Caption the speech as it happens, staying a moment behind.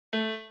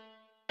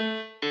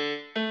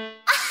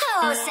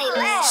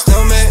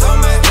Still me,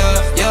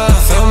 yeah, yeah,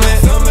 feel me,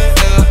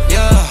 yeah,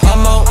 yeah.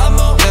 I'm on,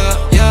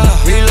 yeah,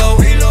 reload,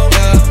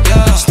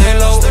 yeah, stay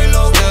low,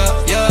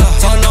 yeah, yeah.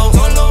 Turn low,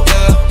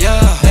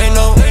 yeah, they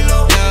know,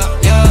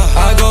 yeah.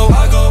 I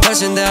go,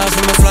 touching down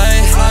from a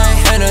flight.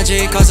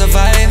 Energy cause a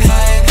vibe.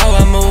 How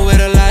I move with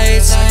the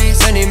lights.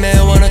 Many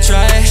men wanna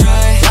try.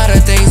 Lot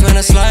of things when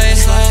I slide.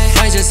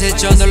 Might just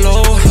hit you on the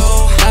low.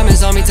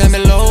 Diamonds on me, tell me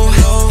low.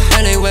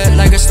 And they wet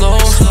like a snow.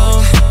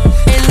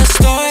 In the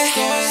store,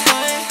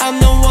 I'm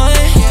the one.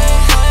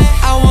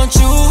 I want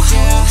you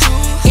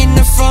in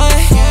the front.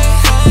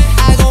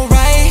 I go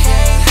right,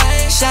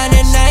 shine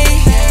at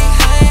night.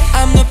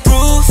 I'm the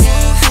proof,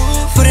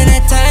 put in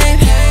that time.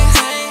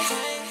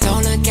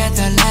 Don't look at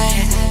the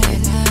light.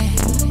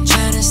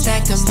 Tryna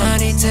stack the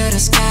money to the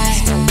sky.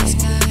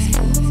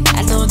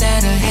 I know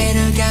that a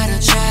hater gotta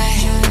try.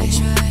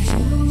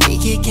 He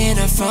kick in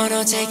the front,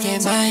 I'll take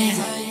it mine.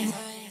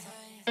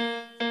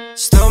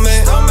 Still me,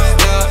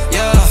 yeah,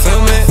 yeah,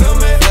 feel me,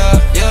 yeah,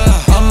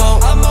 yeah. I'm on,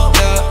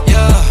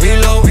 yeah,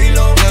 reload,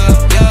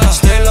 yeah,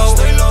 stay low,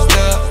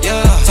 yeah,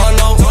 yeah. Turn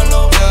low,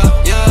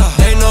 yeah,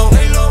 they know,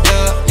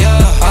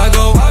 yeah. I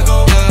go,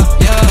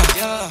 yeah.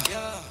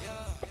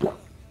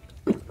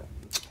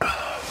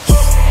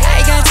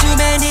 I got too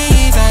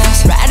many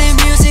vibes, riding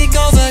music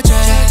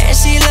overdrive, and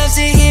she loves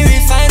to hear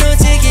it. Final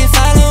ticket,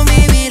 follow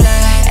me, we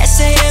like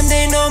SAM,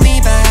 they know me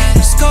by.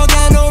 This call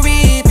got no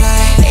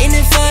reply. Ain't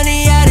it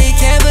funny how they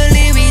can't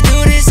believe we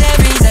do this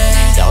every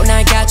night? Don't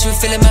I got you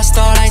feeling my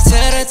starlight to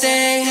the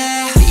thing.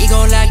 We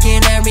gon' lock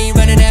in at me,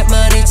 running that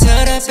money to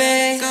the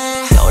bank.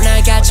 Don't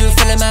I got you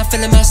feeling my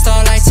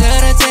starlight to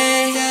the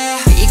thing.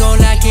 We gon'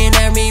 lock in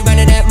at me,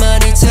 running that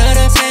money to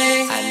the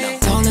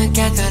bank. Don't look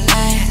at the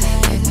light.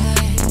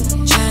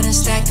 Tryna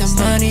stack the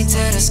money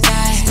to the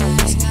sky.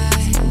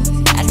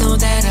 I know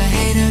that a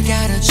hater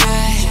gotta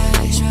try.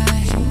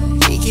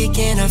 He kick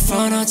in the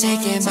front, I'll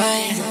take it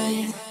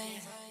mine.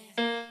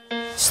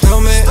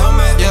 Still me,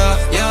 yeah,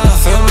 yeah,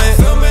 feel me,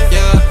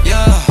 yeah,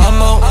 yeah.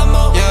 I'm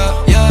on,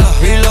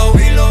 yeah, reload,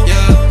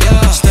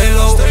 yeah, stay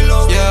low,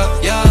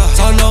 yeah, yeah.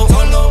 Turn low,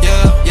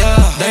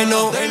 yeah, they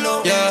know,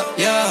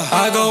 yeah.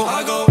 I go.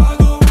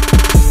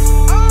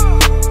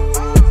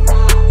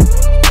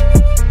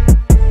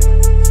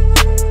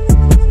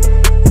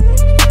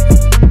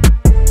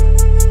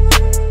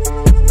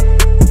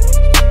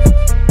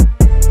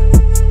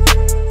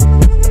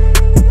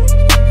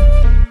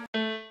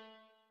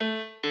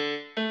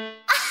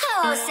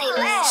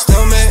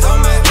 Still me,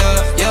 yeah,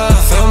 yeah,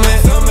 feel me,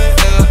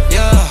 yeah,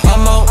 yeah.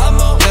 I'm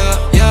on,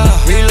 yeah,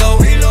 reload,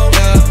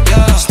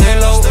 yeah, stay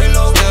low,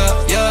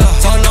 yeah,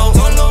 turn low,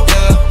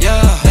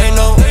 yeah, they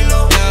know,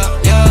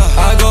 yeah.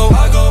 I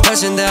go,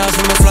 touching down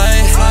from a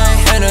flight.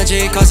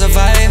 Energy cause a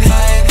vibe.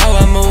 How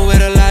I move with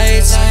the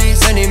lights.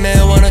 Many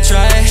men wanna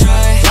try.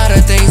 Lot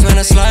of things when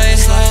I slide.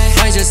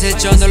 Might just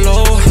hit you on the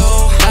low.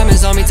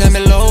 Diamonds on me, tell me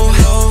low.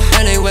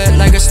 And they wet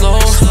like a snow.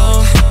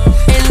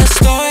 In the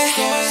store,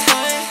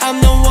 I'm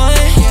the one.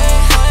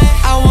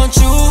 I want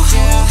you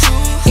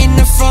in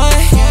the front.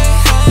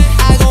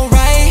 I go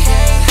right,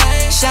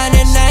 shine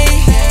at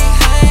night.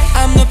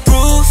 I'm the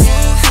proof,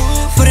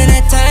 put in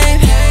that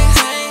time.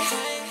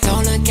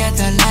 Don't look at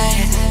the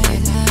light.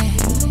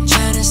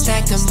 Tryna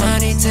stack the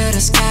money to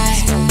the sky.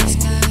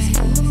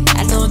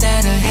 I know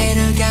that a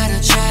hater gotta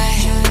try.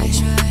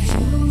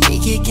 He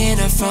kick in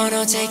the front,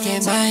 I'll take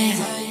it mine.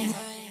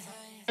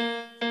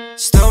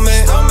 Still me,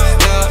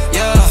 yeah,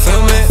 yeah,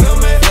 feel me,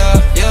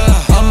 yeah,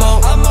 yeah. I'm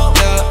on,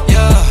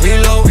 yeah,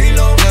 reload,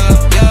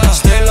 yeah,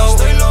 stay low,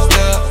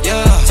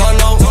 yeah, turn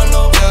low,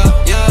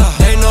 yeah,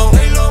 they know,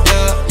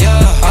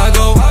 yeah. I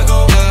go,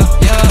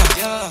 yeah.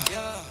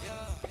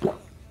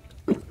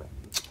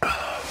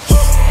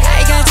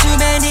 I got too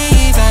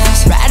many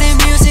vibes, riding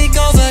music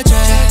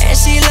overdrive, and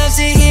she loves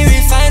to hear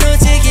it. Final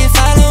ticket,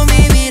 follow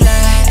me, we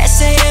like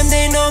SAM,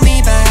 they know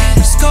me by.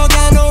 This call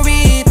got no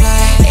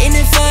reply. Ain't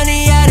it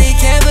funny how they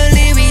can't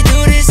believe we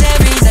do this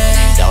every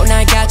night? Don't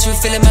I got you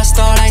feeling my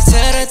starlight to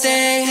the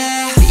thing.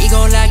 We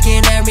gon' lock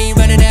in at me,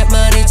 running that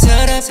money to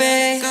the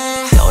bank.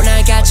 Don't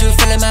I got you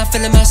feeling my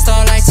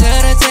starlight to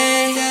the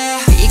thing.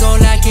 We gon'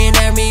 lock in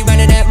at me,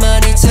 running that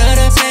money to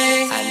the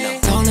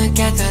bank. Don't look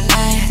at the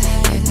light.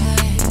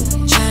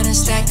 Tryna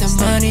stack the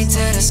money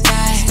to the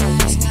sky.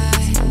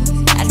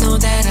 I know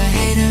that a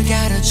hater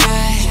gotta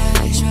try.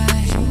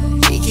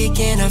 He kick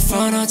in the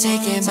front, I'll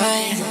take it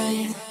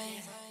mine.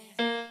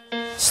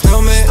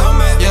 Still me,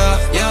 yeah,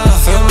 yeah,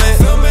 feel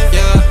me,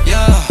 yeah,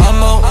 yeah.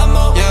 I'm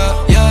on,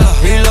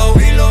 yeah,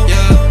 reload,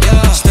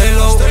 yeah, stay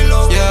low,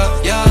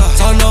 yeah,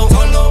 turn low,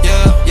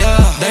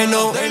 yeah, they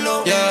know,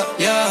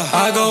 yeah.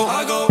 I go.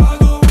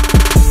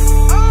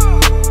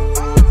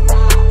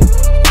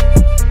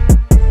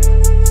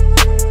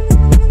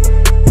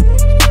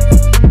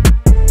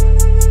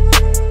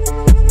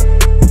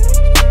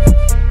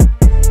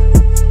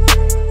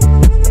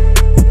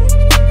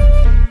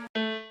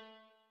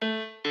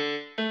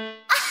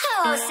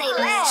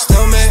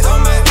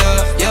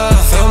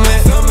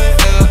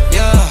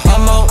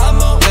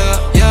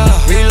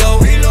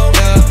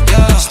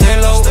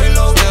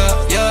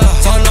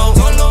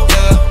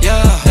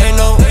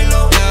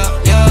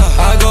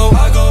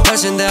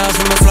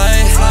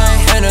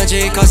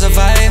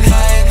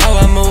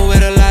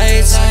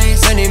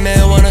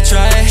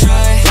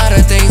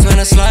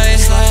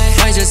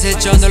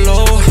 hit you on the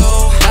low.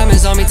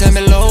 Diamonds on me, tell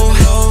me low,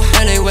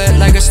 and they wet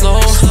like a snow.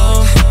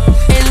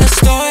 In the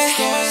store,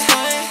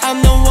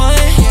 I'm the one.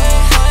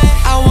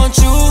 I want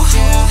you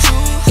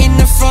in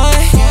the front.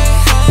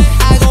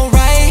 I go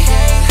right,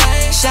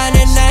 shine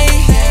at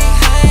night.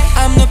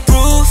 I'm the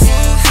proof,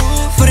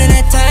 put in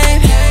that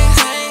time.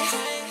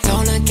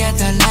 Don't look at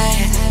the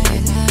light,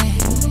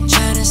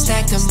 tryna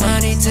stack the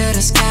money to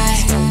the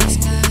sky.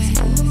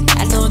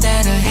 I know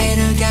that a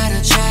hater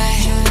gotta try.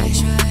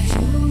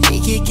 We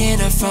kick in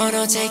the front,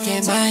 don't take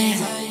it mine.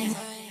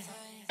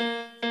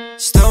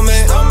 Still me,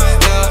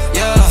 yeah,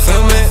 yeah.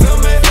 Feel me,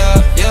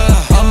 yeah,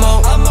 yeah. I'm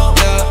on,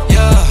 yeah,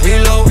 yeah.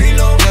 Reload,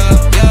 yeah,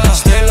 yeah.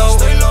 Stay low,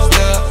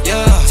 yeah,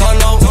 yeah. Turn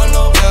low,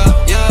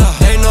 yeah, yeah.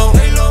 They know,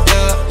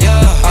 yeah,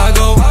 yeah. I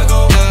go,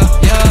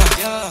 yeah,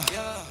 yeah.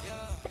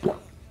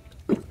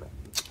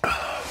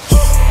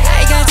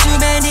 I got too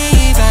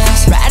many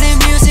vibes, riding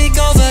music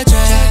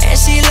overdrive, and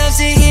she loves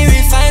to hear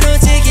it. Final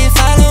ticket,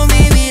 follow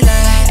me, we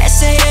live.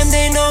 SAM,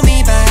 they know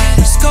me by.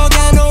 Score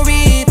got no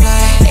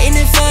reply. Ain't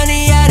it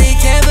funny how they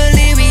can't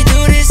believe we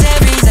do this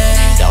every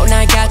night? Don't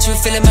I got you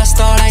feeling my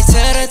starlight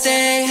to the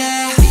day?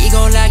 We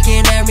gon' lock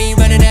in at me,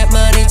 running that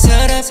money to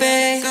the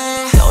bank.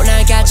 Don't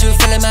I got you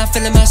feeling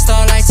my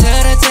starlight to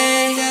the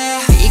day?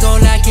 We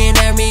gon' lock in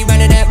at me,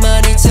 running that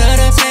money to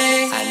the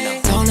bank.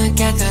 Don't look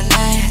at the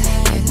light,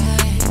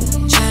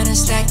 tryna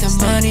stack the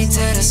money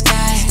to the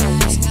sky.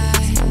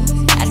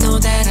 I know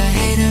that a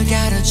hater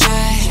gotta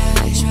try.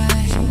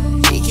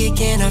 We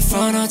kick in the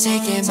front, don't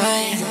take it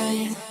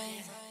mine.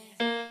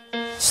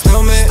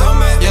 Still me,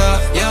 yeah,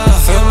 yeah.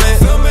 Feel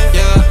me,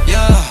 yeah,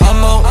 yeah.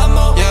 I'm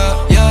on,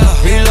 yeah, yeah.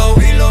 Reload,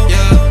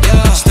 yeah,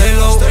 yeah. Stay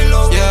low,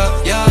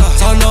 yeah, yeah.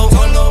 Turn low,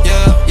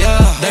 yeah,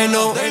 yeah. They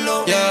know,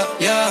 yeah,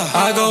 yeah.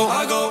 I go.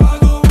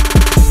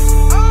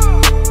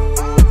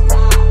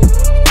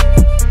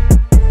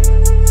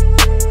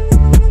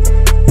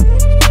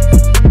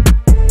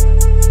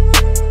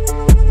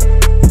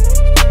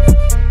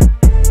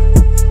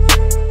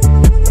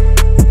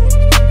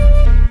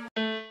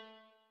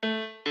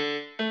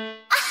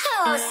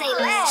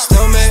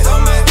 Still me,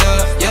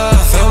 yeah, yeah.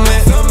 Feel me,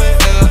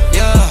 yeah,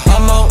 yeah.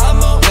 I'm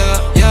on, yeah,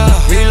 yeah.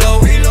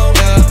 Reload,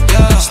 yeah,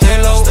 yeah. Stay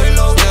low,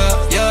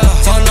 yeah, yeah.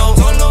 Turn low,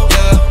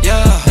 yeah,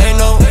 yeah. They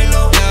know,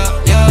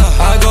 yeah, yeah.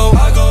 I go.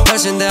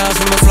 Touching down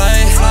from a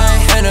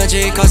flight,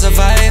 energy cause a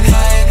vibe.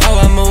 How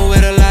I move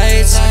with the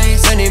lights,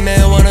 many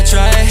men wanna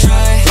try.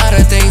 Lot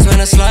of things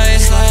when I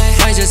slide,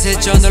 might just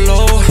hit you on the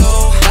low.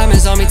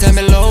 Diamonds on me, tell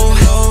me low,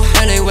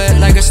 and they wet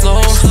like a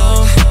snow.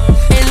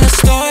 In the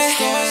store,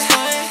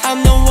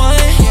 I'm the one.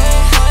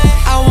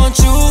 I want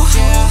you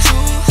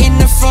in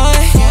the front.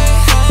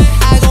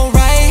 I go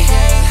right,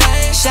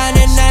 shine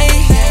at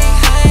night.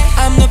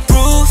 I'm the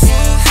proof,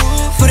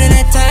 put in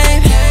that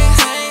time.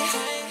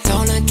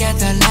 Don't look at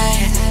the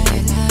light,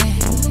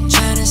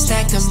 tryna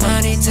stack the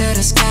money to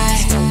the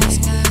sky.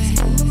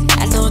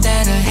 I know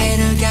that a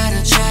hater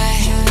gotta try.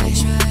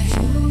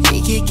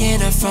 We kick in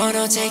the front,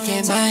 don't take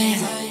it mine.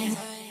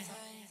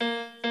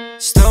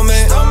 Still me,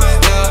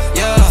 yeah,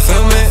 yeah.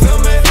 Feel me,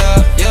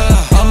 yeah,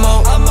 yeah. I'm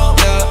on,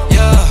 yeah,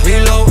 yeah.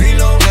 Reload,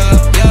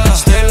 yeah, yeah.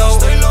 Stay low,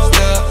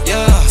 yeah,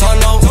 yeah. Turn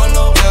low,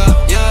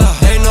 yeah, yeah.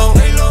 They know,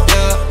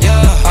 yeah,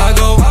 yeah. I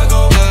go,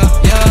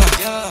 yeah,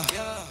 yeah.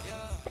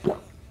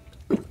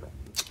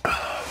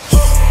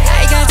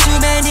 I got too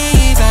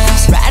many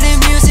vibes, riding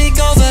music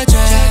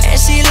overdrive, and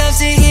she loves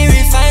to hear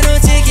it. Final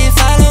ticket,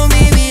 follow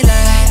me, we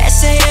live.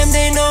 SAM,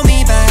 they know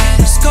me by.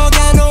 Score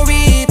got no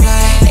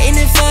reply. Ain't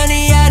it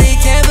funny how they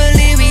can't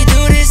believe we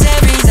do this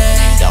every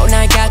night? Don't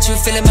I got you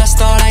feeling my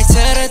starlight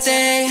to the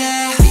day?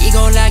 We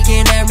gon' lock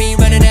in at me,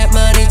 running that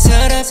money to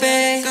the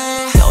bank.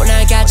 Don't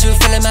I got you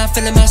feeling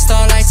my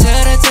starlight to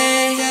the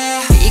day?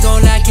 We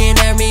gon' lock in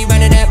at me,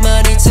 running that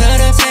money to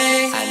the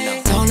bank.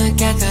 Don't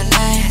look at the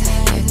light,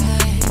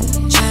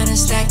 tryna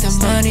stack the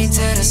money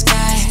to the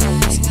sky.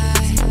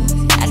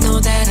 I know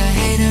that a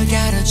hater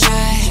gotta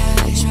try.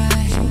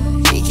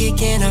 We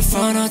kick in the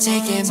front, don't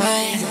take it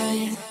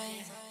mine.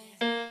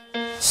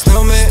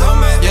 Still me,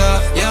 yeah,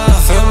 yeah.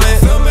 Feel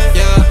me,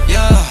 yeah,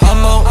 yeah.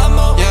 I'm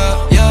on,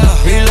 yeah,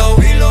 yeah. Reload,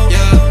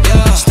 yeah,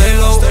 yeah. Stay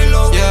low,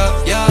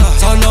 yeah, yeah.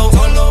 Turn low,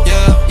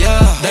 yeah,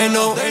 yeah. They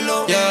know,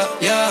 yeah,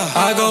 yeah.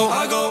 I go.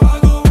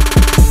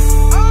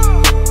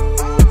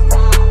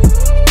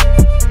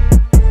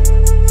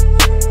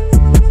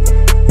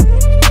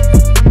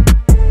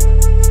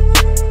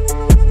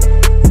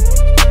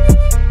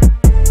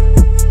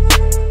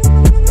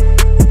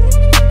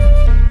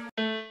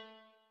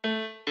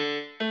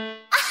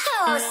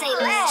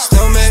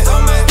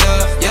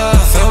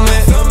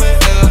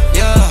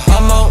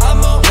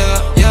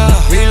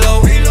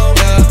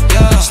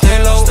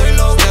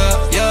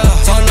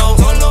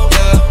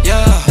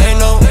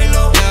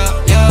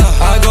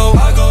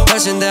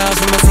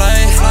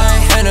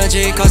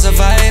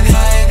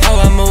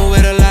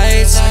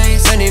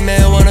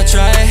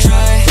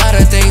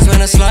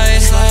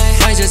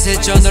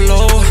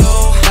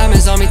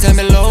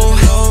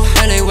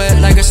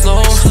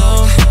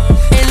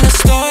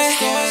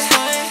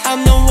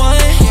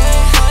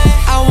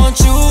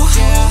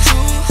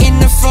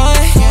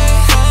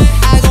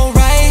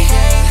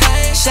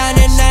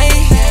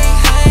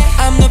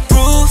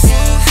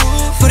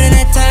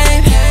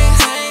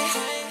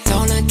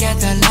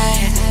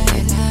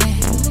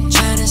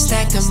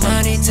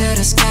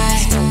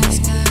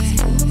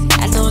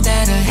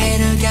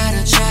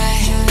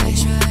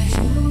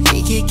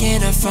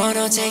 front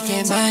or take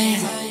it mine.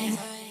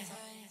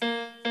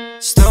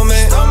 Still me,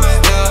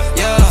 yeah,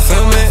 yeah.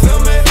 Feel me,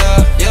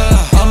 yeah,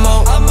 yeah. I'm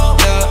on,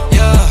 yeah,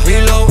 yeah.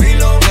 Reload,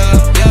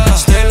 yeah, yeah.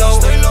 Stay low,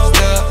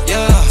 yeah,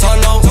 yeah. Turn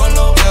low,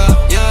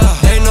 yeah, yeah.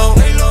 They know,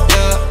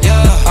 yeah,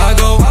 yeah. I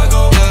go,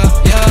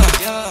 yeah,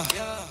 yeah.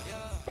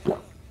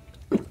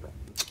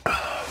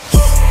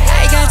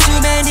 I got too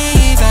many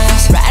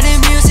vibes, riding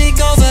music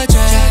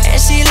overdrive,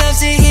 and she loves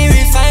to hear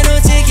it. Final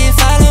ticket,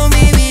 follow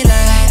me, we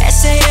live.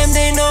 SAM,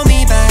 they know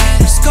me by.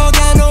 Score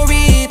got no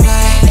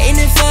reply. Ain't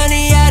it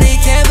funny how they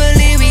can't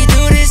believe we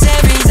do this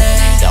every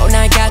night? Don't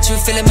I got you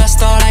feeling my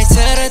starlight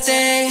to the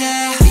day?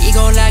 We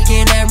gon' lock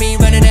in and me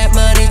running that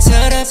money to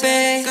the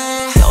bank.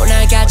 Don't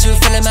I got you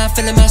feeling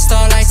my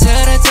starlight to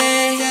the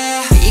day?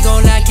 We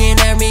gon' lock in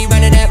and me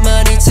running that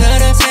money to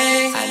the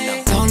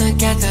bank. Don't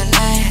look at the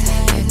light,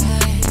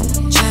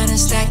 tryna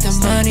stack the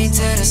money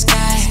to the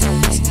sky.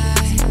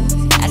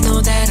 I know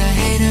that a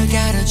hater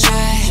gotta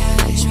try.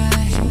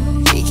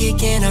 We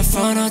kick in the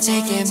front or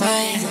take it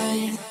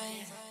mine.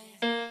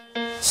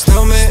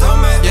 Still me,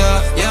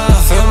 yeah, yeah.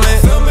 Feel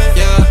me,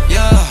 yeah,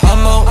 yeah.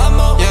 I'm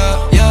on,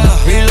 yeah,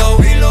 yeah. Reload,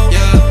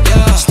 yeah,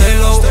 yeah. Stay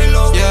low,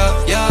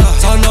 yeah, yeah.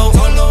 Turn low,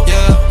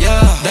 yeah,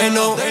 yeah. They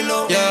know,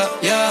 yeah,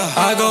 yeah.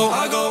 I go.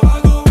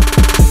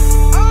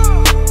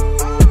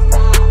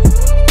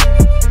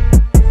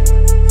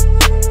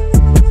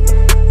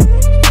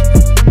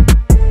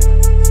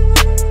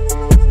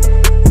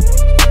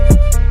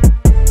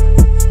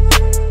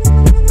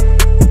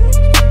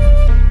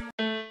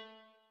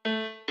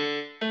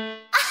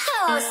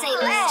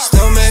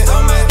 Still me,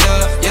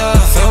 yeah, yeah.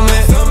 Feel me,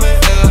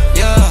 yeah,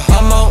 yeah.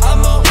 I'm on,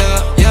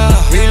 yeah, yeah.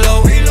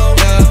 Reload,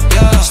 yeah,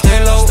 yeah. Stay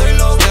low,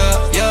 yeah,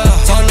 yeah.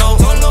 Turn low,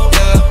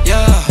 yeah,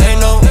 yeah. They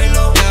know,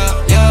 yeah,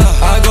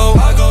 yeah. I go.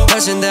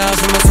 Touching down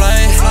from a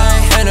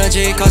flight,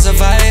 energy cause a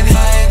vibe.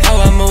 How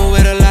I move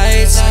with the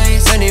lights,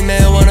 many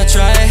men wanna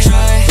try.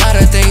 Lot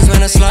of things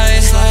when I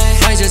slide,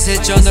 might just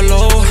hit you on the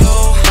low.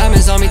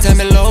 Diamonds on me, tell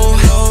me low,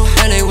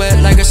 and they wet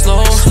like a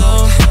snow.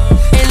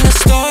 In the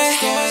store,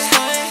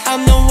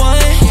 I'm the one,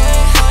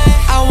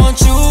 I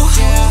want you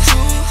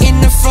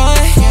in the front.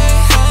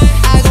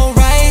 I go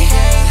right,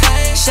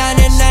 shine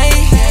at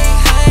night.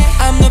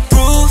 I'm the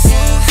proof,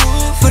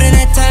 put in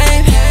that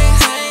time.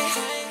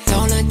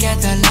 Don't look at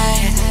the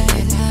light,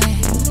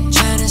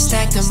 tryna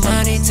stack the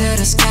money to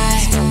the sky.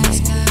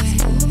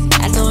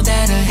 I know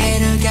that a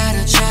hater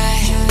gotta try.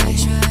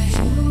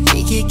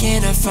 We kick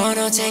in the front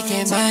or take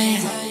it mine.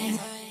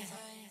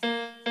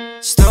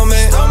 Still me,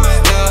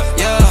 yeah,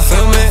 yeah.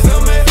 Feel me,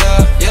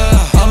 yeah,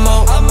 yeah. I'm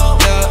on,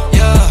 yeah,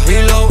 yeah.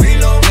 Reload,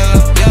 yeah,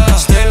 yeah.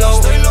 Stay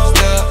low,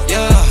 yeah,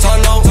 yeah. Turn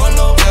low,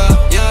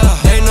 yeah, yeah.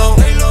 They know,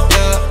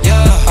 yeah,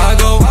 yeah. I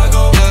go,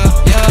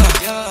 yeah,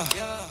 yeah.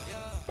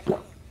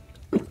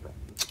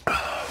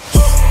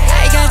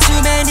 I got too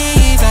many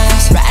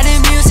vibes,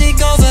 riding music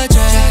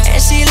overdrive,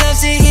 and she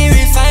loves to hear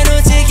it.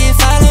 Final ticket,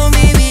 follow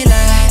me, we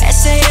live.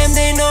 SAM,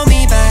 they know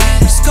me by.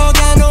 Score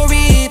got no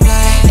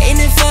reply. Ain't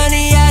it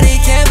funny how they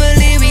can't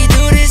believe we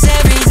do this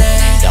every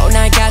night? Don't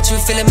I got you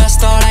feeling my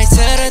starlight to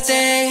the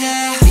day?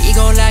 We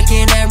gon' lock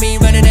in and me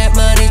running that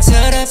money to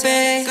the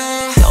bank.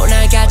 Don't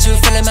I got you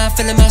feeling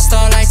my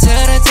starlight to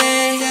the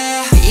day?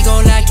 We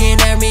gon' lock in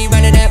and me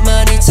running that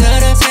money to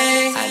the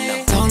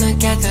bank. Don't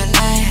look at the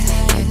light,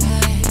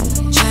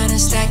 tryna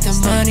stack the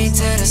money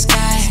to the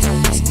sky.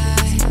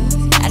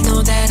 I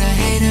know that a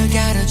hater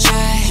gotta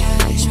try.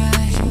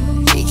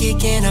 We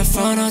kick in the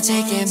front or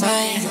take it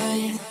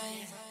mine.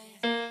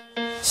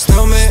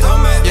 Still me,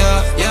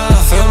 yeah, yeah.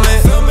 Feel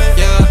me,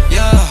 yeah,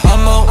 yeah.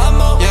 I'm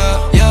on,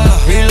 yeah,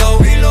 yeah.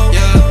 Reload,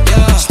 yeah,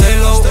 yeah. Stay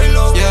low,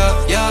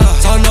 yeah, yeah.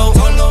 Turn low,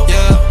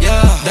 yeah,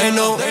 yeah. They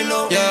know,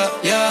 yeah,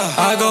 yeah.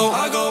 I go.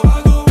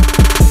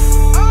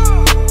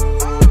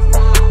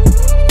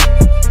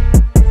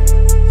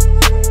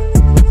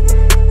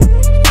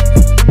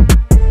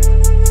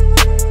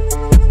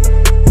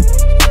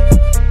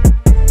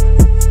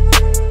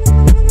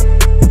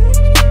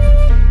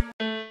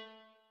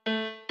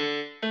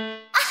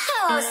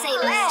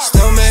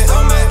 Still me,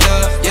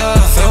 yeah, yeah.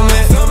 Feel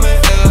me,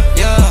 yeah,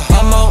 yeah.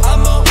 I'm on,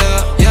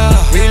 yeah, yeah.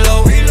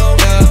 Reload,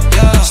 yeah,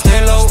 yeah.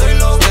 Stay low,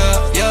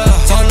 yeah, yeah.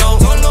 Turn low,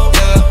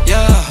 yeah,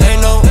 yeah. They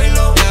know,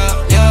 yeah,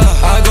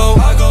 yeah. I go.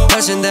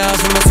 Touching down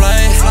from a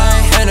flight,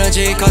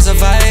 energy cause a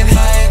vibe.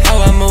 How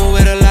I move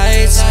with the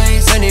lights,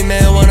 many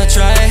men wanna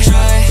try.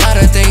 Lot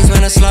of things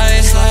when I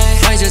slide,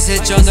 might just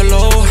hit you on the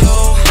low.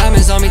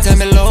 Diamonds on me, tell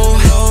me low,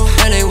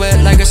 and they wet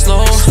like a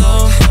snow.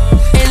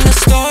 In the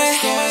store,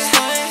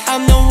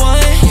 I'm the one,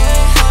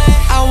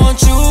 I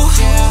want you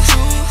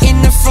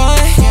in the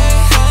front.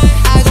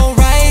 I go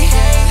right,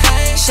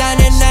 shine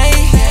at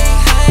night.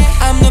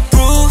 I'm the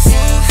proof,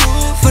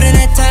 put in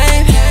that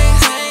time.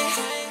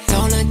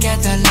 Don't look at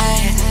the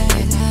light,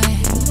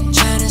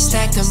 tryna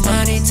stack the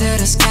money to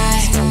the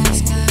sky.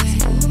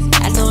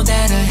 I know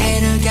that a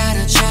hater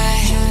gotta try.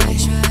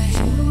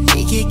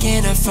 We kick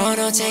in the front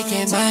or take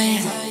it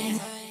mine.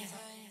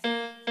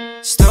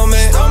 Still me,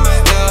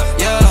 yeah,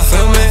 yeah.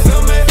 Feel me,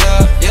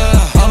 yeah,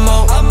 yeah. I'm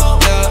on,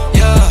 yeah,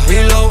 yeah.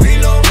 Reload,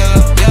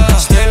 yeah,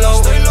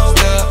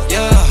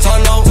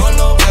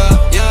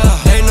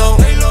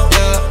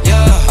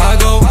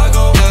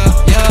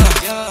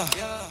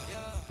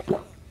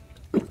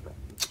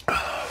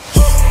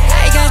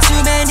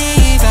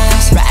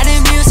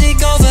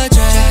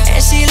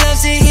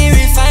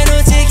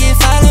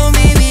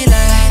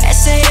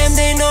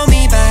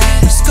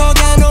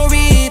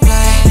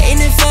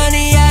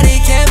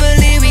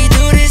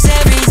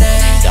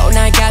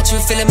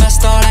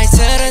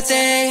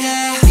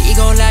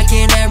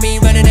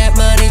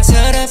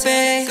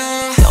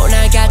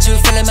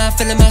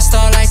 feeling my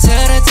starlight to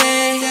the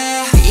day.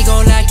 We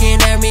gon' lock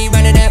in every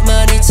running that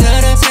money to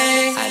the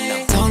pay.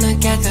 Don't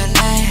look at the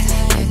light,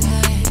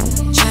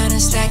 tryna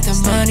stack the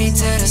money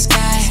to the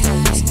sky.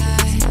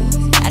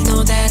 I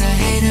know that a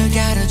hater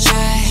gotta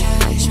try.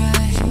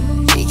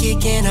 We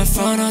kick in the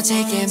front, I'll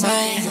take it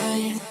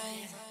mine.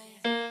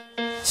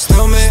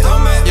 Still me,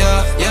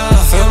 yeah, yeah,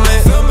 feel me,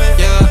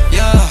 yeah,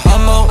 yeah.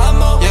 I'm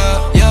on,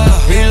 yeah,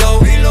 yeah.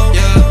 Reload,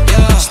 yeah,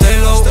 yeah.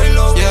 Stay low,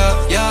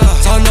 yeah, yeah.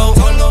 Tunnel,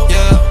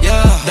 yeah,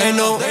 yeah. They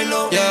know,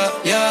 yeah,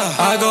 yeah.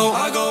 I go.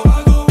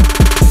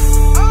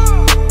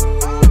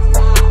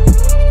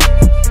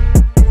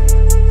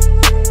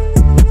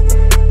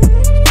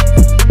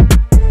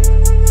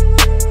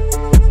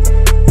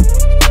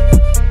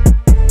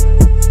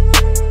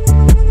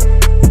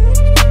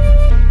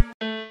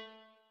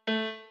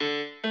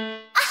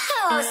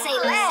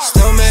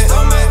 Still me,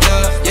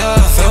 yeah, yeah,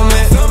 feel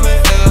me,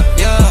 yeah,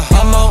 yeah.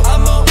 I'm on,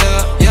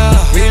 yeah, yeah.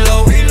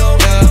 Reload,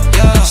 yeah,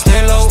 yeah.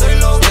 Stay low,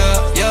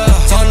 yeah, yeah.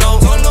 Tunnel,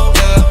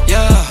 yeah,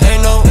 yeah. They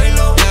know,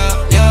 yeah,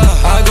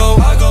 yeah. I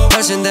go.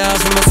 Touching down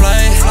from a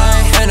flight.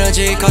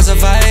 Energy cause a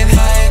vibe.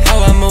 How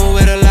I move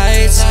with the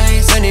lights.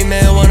 Many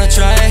men wanna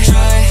try.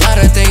 Lot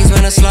of things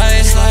when I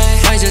slide.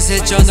 Might just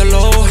hit you on the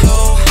low.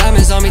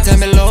 Diamonds on me, tell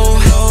me low.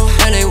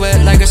 And they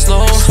wet like a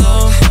snow.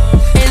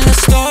 In the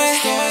store,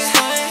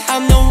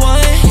 I'm the one.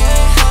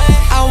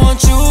 I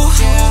want you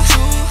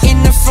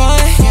in the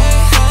front.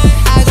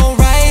 I go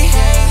right,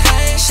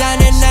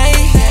 shining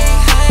light.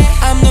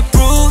 I'm the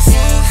proof,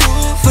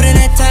 put in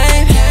that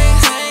time.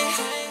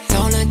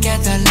 Don't look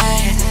at the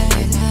light,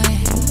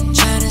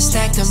 tryna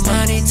stack the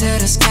money to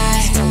the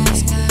sky.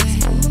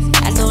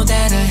 I know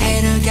that a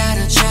hater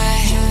gotta try.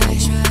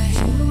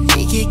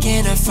 We kick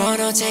in the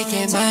front, I'll take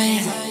it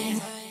mine.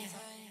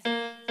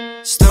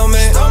 Still me,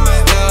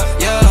 yeah,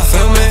 yeah,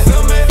 feel me,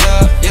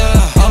 yeah,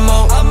 yeah. I'm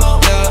on,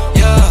 yeah,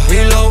 yeah.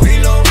 Reload,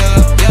 yeah,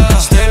 yeah.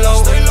 Stay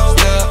low,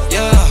 yeah,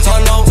 yeah.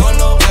 Tunnel,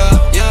 yeah,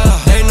 yeah.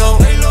 They know,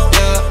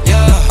 yeah,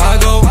 yeah. I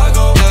go,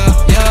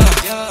 yeah,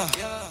 yeah.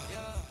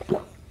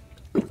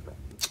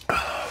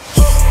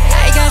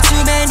 I got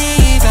too many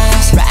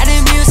vibes,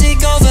 riding music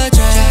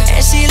overdrive,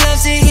 and she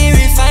loves to hear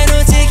it.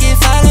 Final ticket,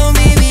 follow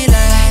me, we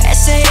live.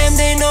 SAM,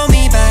 they know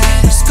me by.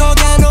 Score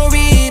got no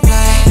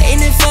reply.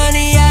 Ain't it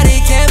funny how they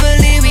can't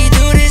believe we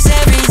do this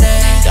every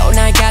night? Don't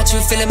I got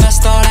you feeling my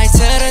starlight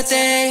to the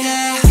day.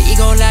 We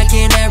gon' lock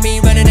in every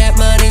running that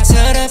money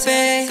to the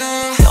bank.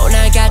 Don't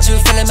I got you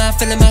feeling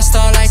my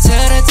starlight to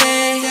the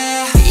day.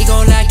 We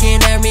gon' lock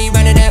in every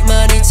running that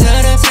money to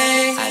the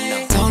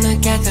bank. Don't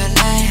look at the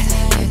light,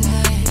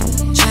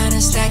 tryna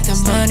stack the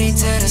money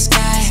to the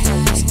sky.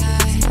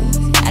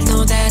 I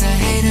know that a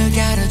hater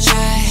gotta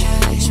try.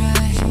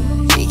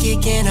 We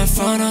kick in the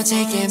front, I'll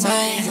take it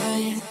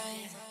mine.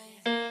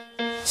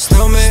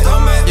 Still me,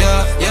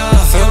 yeah, yeah,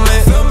 feel me,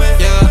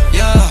 yeah,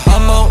 yeah.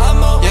 I'm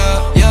on,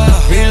 yeah,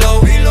 yeah.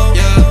 Reload,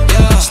 yeah,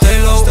 yeah.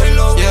 Stay low,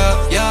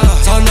 yeah, yeah.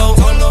 Tunnel,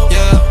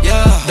 yeah,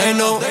 yeah. They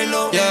know,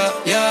 yeah,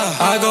 yeah.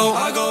 I go.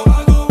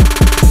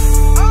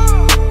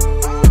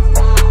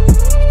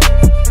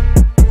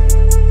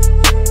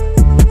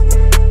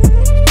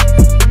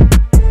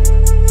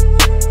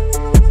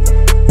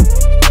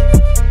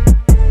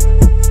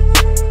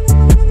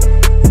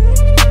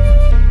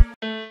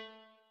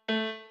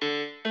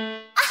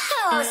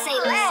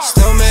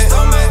 Still me,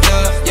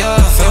 yeah, yeah,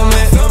 feel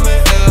me,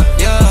 yeah,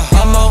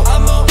 yeah. I'm on,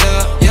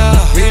 yeah, yeah.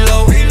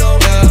 Reload,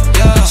 yeah,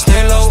 yeah.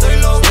 Stay low,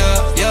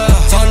 yeah, yeah.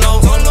 Tunnel,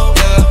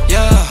 yeah,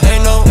 yeah. They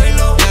know,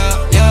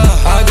 yeah,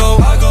 yeah. I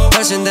go.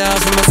 Touching down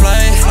from a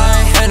flight.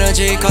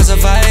 Energy cause a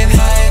vibe.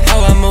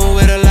 How I move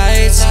with the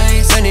lights.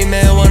 Many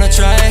men wanna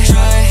try.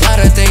 Lot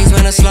of things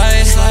when I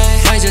slide.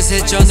 Might just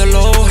hit you on the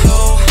low.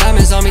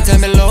 Diamonds on me, tell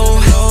me low.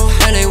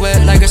 And they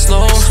wet like a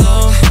snow.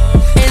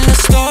 In the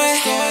store,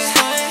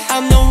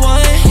 I'm the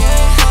one.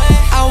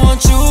 I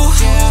want you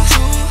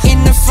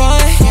in the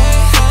front.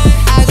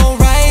 I go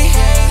right,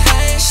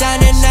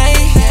 shining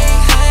light.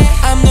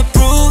 I'm the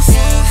proof,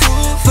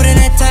 put in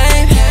that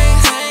time.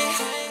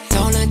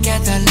 Don't look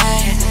at the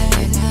light,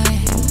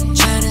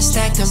 tryna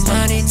stack the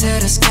money to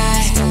the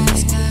sky.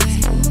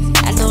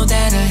 I know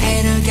that a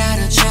hater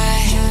gotta try.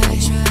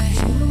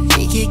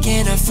 We kick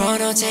in the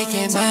front, I'll take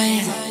it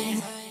mine.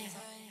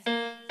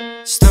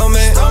 Still me,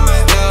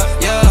 yeah,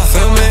 yeah,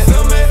 feel me,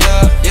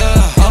 yeah,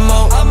 yeah. I'm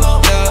on,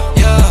 yeah,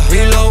 yeah.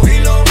 Reload,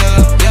 yeah,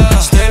 yeah.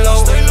 Stay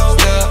low,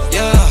 yeah,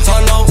 yeah.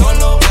 Tunnel,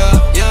 yeah,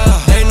 yeah.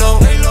 They know,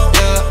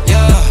 yeah,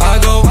 yeah. I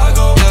go,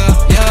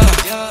 yeah,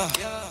 yeah.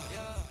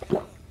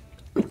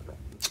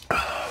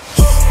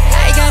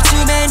 I got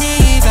too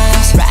many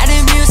vibes,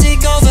 riding music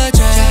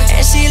overdrive,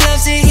 and she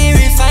loves to hear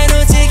it.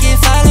 Final ticket,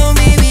 follow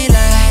me, we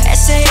live.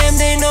 SAM,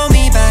 they know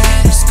me by.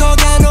 Score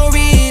got no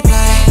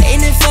reply.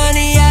 Ain't it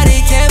funny how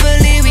they can't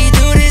believe we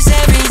do this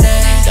every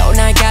night? Don't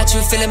I got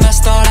you feeling my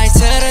starlight to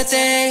the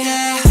day.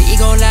 We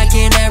gon' lock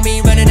in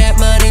every running that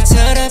money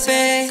to the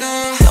bank.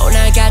 Don't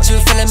I got you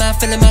feeling my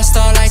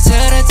starlight to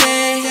the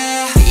day.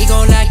 We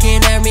gon' lock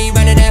in every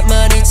running that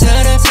money to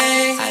the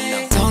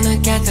bank. Don't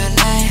look at the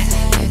light,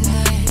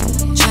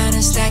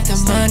 tryna stack the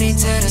money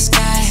to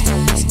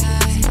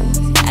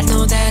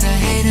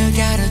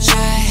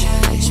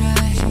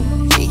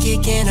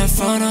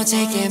front or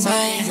take it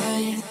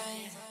mine.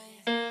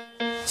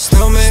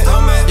 Still me,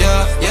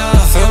 yeah, yeah,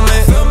 feel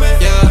me,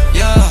 yeah,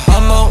 yeah.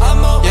 I'm on,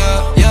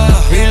 yeah,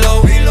 yeah.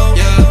 Reload,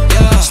 yeah,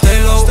 yeah. Stay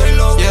low,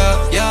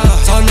 yeah, yeah.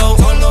 Turn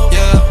low,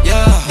 yeah,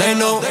 yeah. They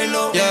know,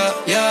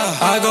 yeah, yeah.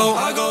 I go.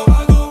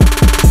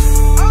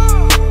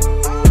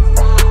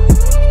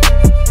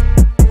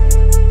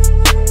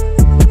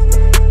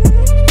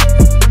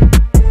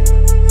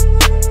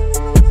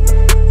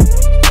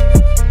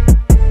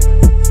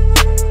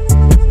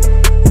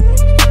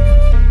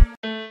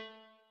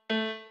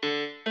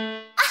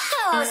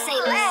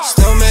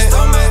 Still me,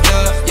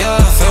 yeah, yeah,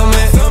 feel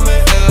me,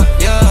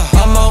 yeah,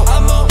 yeah. I'm on,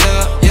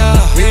 yeah,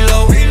 yeah.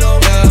 Reload,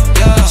 yeah,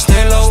 yeah.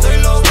 Stay low,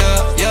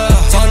 yeah, yeah.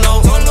 Turn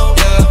low,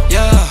 yeah,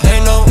 yeah. They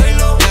know,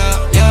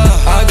 yeah,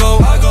 yeah. I go.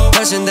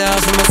 Touching down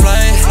from a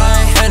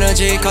flight.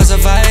 Energy cause a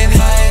vibe.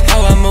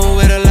 How I move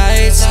with the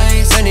lights.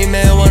 Many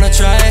men wanna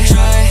try.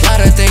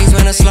 Lot of things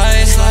when I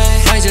slide.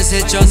 Might just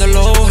hit you on the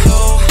low.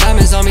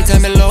 Diamonds on me, tell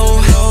me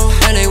low.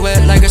 And they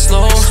wet like a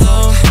snow.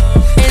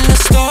 In the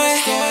store,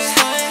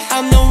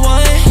 I'm the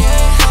one.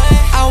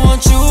 I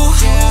want you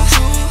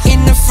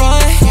in the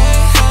front.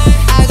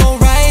 I go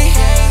right,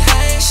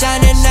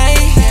 shine at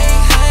night.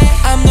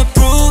 I'm the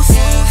proof,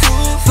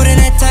 put in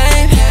that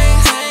time.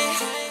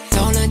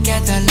 Don't look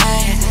at the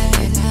light.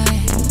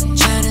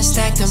 Tryna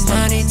stack the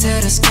money to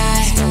the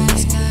sky.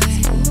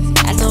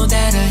 I know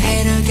that a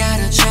hater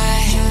gotta try.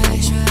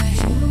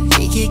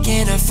 We kick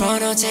in the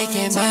front or take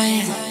it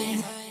mine.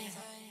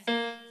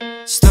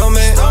 Still me,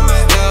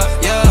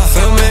 yeah, yeah,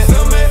 feel me,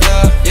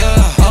 yeah,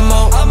 yeah. I'm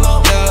on,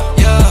 yeah,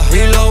 yeah.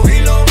 Reload,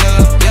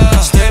 yeah, yeah.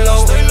 Stay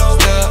low,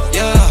 yeah,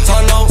 yeah.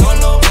 Turn low,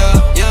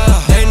 yeah,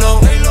 yeah. They know,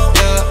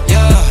 yeah,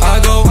 yeah. I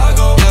go,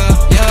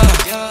 yeah,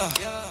 yeah.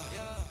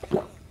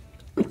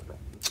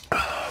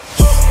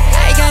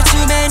 I got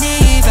too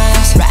many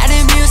vibes,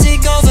 riding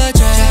music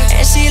overdrive,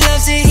 and she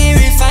loves to hear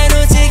it.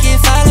 Final ticket,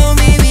 follow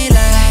me, we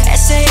live.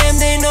 SAM,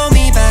 they know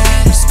me by.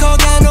 This call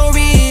got no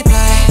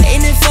reply.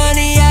 Ain't it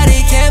funny how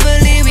they can't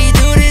believe we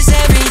do this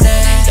every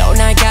night? Don't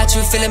I got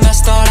you feeling my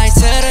starlight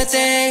to the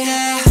day.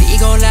 We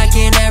gon' lock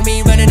in at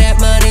me, running that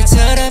money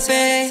to the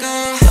bank.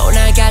 Don't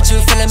I got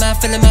you feeling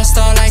my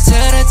starlight to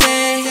the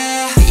day.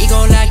 We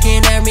gon' lock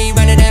in at me,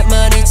 running that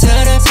money to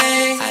the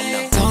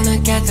bank. Don't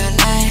look at the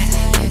light.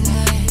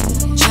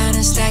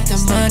 Tryna stack the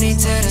money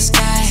to the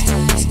sky.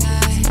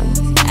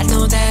 I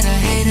know that a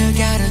hater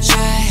gotta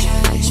try.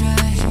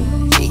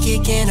 We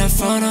kick in the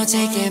front or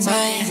take it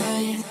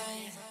mine.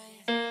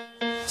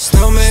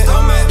 Still me,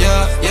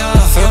 yeah, yeah,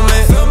 feel me,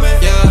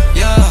 yeah,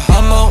 yeah.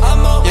 I'm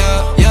on,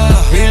 yeah, yeah.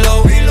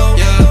 Reload,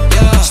 yeah,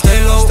 yeah. Stay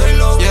low,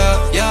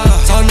 yeah, yeah.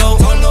 Turn low,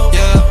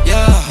 yeah,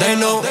 yeah. They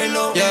know,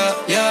 yeah,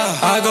 yeah.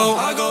 I go.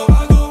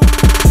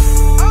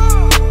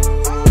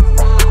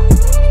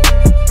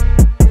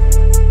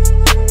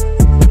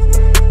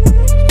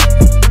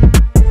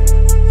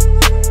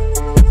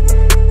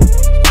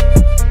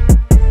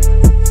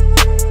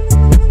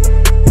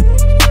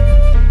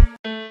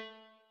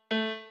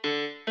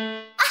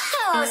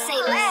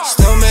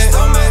 Still me,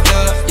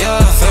 yeah,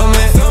 yeah, feel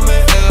me,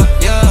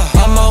 yeah,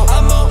 yeah. I'm on,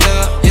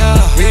 yeah,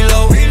 yeah.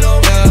 Reload,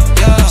 yeah,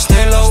 yeah.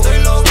 Stay low,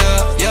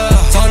 yeah, yeah.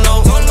 Turn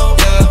low,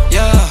 yeah,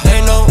 yeah. They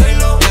know,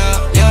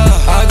 yeah, yeah.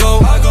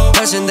 I go.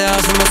 Touching down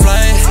from a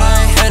flight.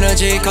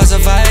 Energy cause a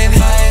vibe.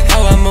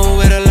 How I move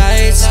with the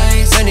lights.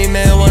 Many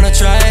men wanna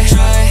try.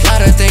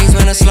 Lot of things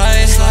when I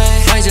slide.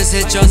 Might just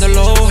hit you on the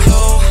low.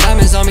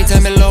 Diamonds on me,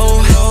 tell me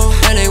low.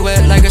 And they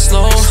wet like a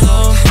snow.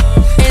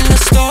 In the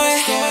store,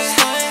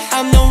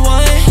 I'm the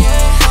one.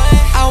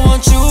 I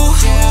want you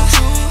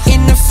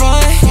in the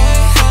front.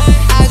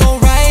 I go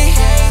right,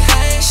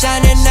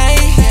 shine at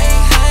night.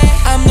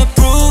 I'm the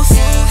proof,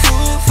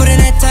 put in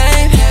that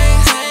time.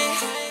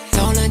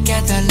 Don't look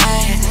at the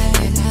light.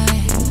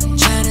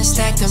 Tryna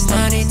stack the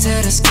money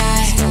to the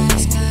sky.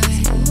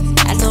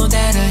 I know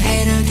that a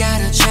hater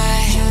gotta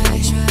try.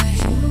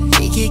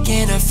 We kick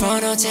in the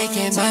front or take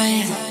it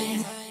mine.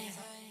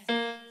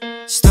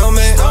 Still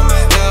me,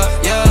 yeah,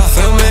 yeah,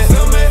 feel me,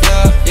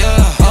 yeah,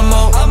 yeah. I'm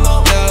on,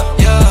 yeah,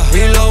 yeah.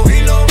 Reload,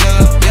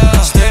 yeah,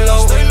 yeah. Stay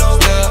low,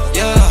 yeah,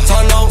 yeah.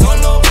 Turn low,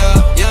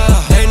 yeah, yeah.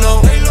 They know,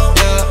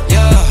 yeah,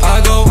 yeah.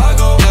 I go,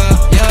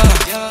 yeah,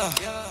 yeah.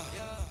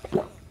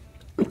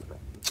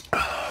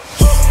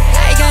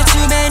 I got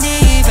too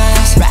many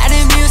vibes,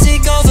 riding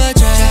music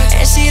overdrive,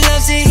 and she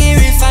loves to hear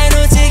it.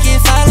 Final ticket,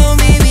 follow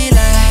me, we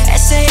live.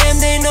 SAM,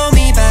 they know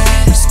me by.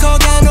 This call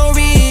got no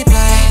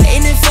reply.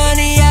 Ain't it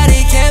funny how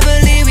they can't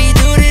believe we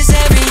do this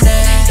every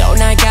night?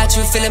 Don't I got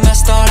you feeling my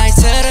starlight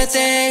to the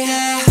day.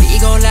 We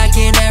gon' lock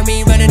in at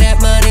me, running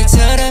that money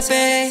to the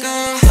bank.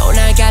 Don't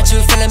I got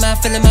you feeling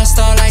my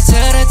starlight to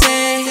the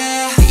day.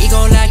 We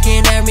gon' lock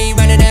in at me,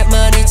 running that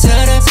money to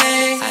the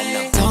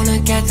bank. Don't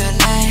look at the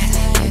light.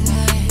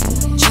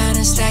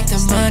 Tryna stack the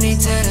money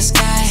to the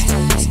sky.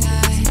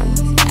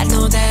 I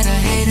know that a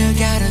hater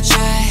gotta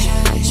try.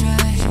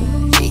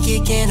 We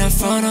kick in the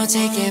front or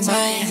take it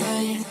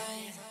mine.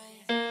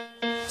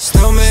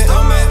 Still me,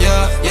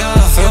 yeah, yeah,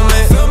 feel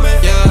me,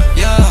 yeah,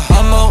 yeah.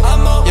 I'm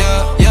on,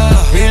 yeah, yeah.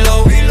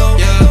 Reload,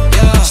 yeah, yeah.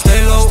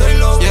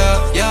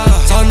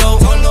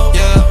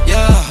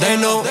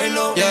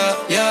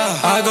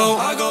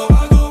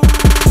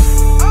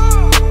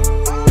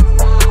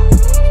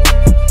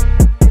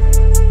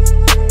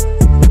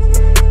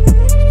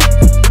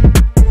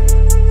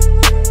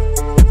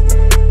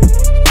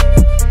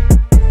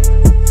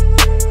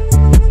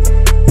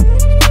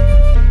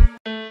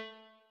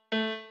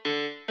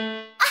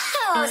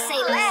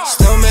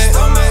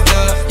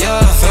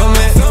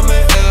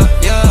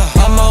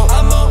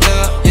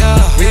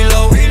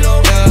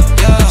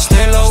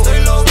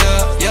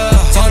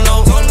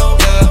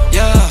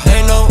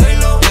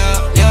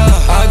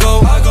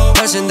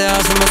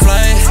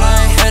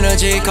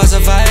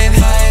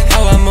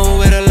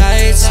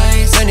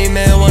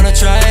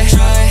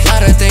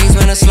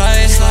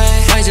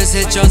 just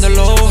hit you on the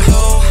low.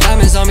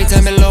 Diamonds on me,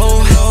 tell me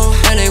low,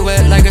 and they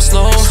wet like a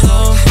snow.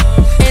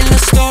 In the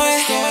store,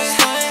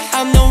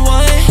 I'm the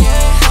one.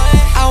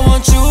 I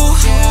want you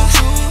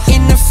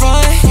in the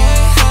front.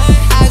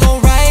 I go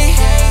right,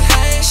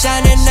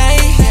 shine at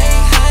night.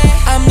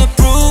 I'm the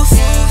proof,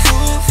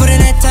 put in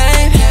that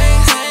time.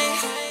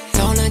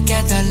 Don't look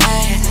at the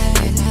light,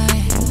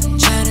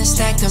 tryna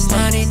stack the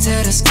money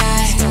to the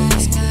sky.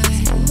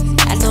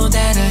 I know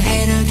that a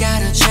hater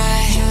gotta try.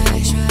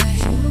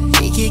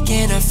 We kick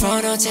in the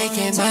front, don't take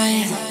it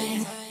mine.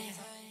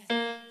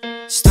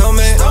 Still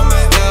me,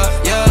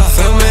 yeah, yeah.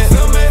 Feel me,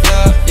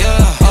 yeah,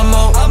 yeah. I'm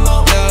on,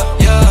 yeah,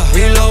 yeah.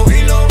 Reload,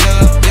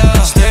 yeah,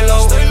 yeah. Stay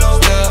low,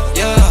 yeah,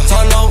 yeah.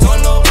 Turn low,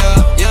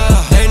 yeah, yeah.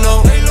 They know,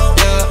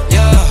 yeah,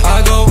 yeah.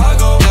 I go,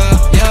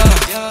 yeah,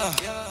 yeah.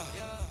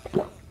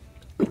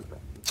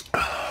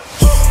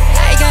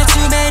 I got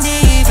too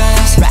many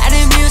vibes,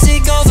 riding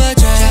music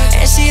overdrive,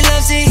 and she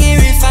loves to hear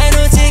it.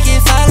 Final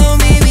ticket, follow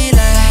me, we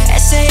live.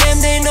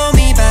 SAM, they know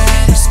me by.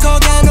 Score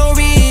got no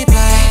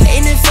reply.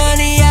 Ain't it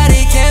funny how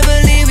they can't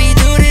believe we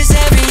do this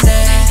every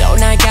night?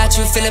 Don't I got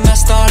you feeling my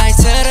starlight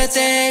to the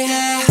day?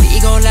 We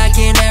gon' lock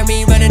in at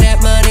me, running that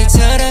money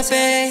to the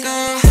bank.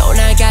 Don't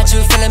I got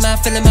you feeling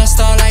my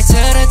starlight to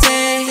the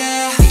day?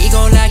 We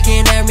gon' lock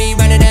in at me,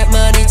 running that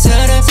money to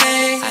the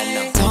bank.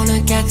 Don't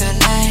look at the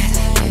light,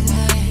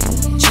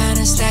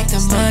 tryna stack the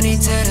money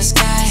to the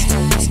sky.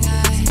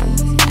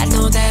 I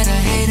know that a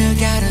hater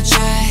gotta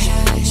try.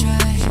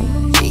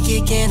 We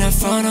kick in the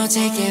front, don't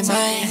take it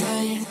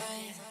mine.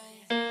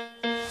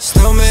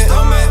 Still me,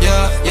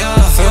 yeah, yeah.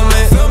 Feel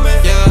me,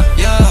 yeah,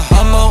 yeah.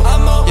 I'm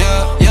on,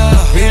 yeah, yeah.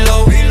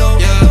 Reload,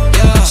 yeah,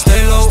 yeah.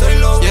 Stay low,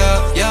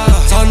 yeah, yeah.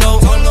 Turn low,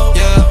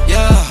 yeah,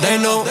 yeah. They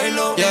know,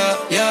 yeah,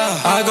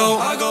 yeah. I go.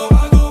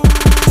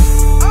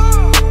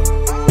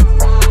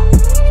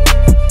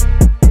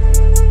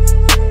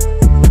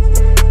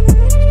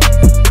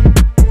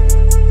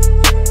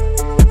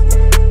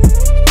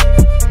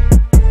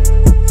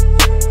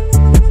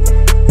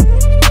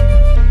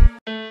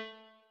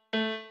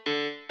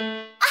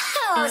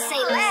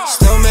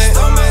 Still me,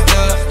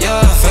 yeah,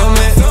 yeah. Feel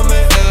me,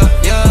 yeah,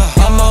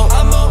 yeah. I'm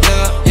on,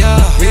 yeah,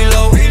 yeah.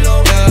 Reload,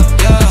 yeah,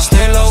 yeah.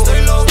 Stay low,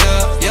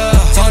 yeah, yeah.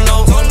 Turn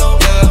low,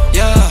 yeah,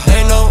 yeah.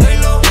 They know,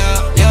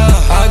 yeah, yeah.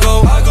 I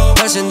go.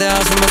 Touching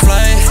down from a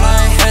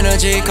flight,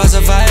 energy cause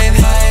a vibe.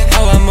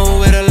 How I move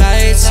with the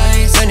lights,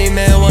 many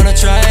men wanna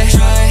try.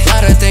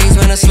 Lot of things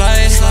when I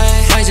slide,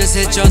 might just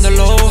hit you on the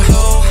low.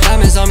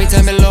 Diamonds on me,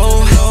 tell me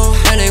low,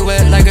 and they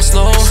wet like a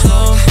snow.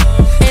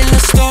 In the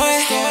store,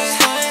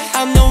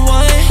 I'm the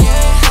one.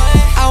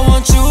 I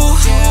want you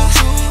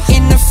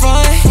in the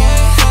front.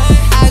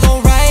 I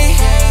go right,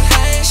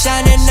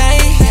 shine at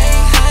night.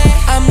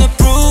 I'm the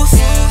proof,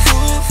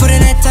 put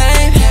in that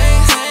time.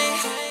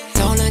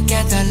 Don't look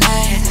at the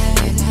light,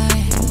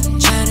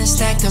 tryna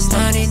stack the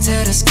money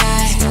to the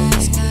sky.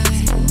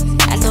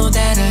 I know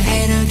that a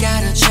hater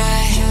gotta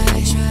try.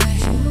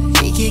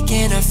 We kick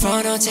in the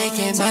front, don't take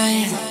it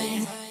mine.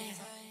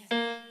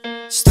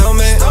 Still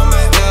me,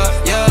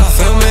 yeah, yeah.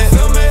 Feel me,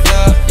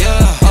 yeah,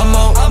 yeah. I'm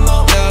on,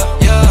 yeah,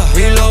 yeah.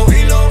 Reload,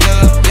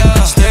 yeah,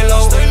 yeah. Stay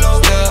low,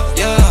 yeah,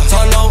 yeah.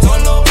 Turn low,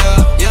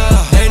 yeah, yeah.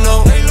 They know,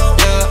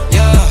 yeah,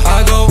 yeah.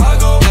 I go,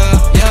 yeah,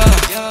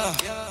 yeah.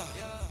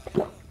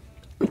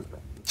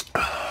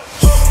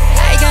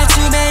 I got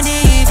too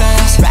many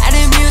vibes,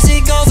 riding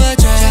music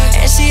overdrive,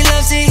 and she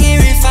loves to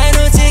hear it.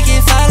 Final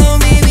ticket, follow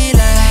me, we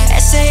live.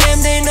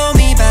 SAM, they know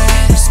me by.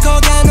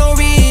 Score got no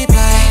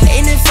reply.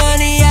 Ain't it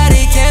funny how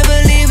they can't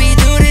believe we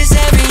do this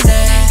every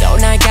night?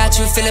 Don't I got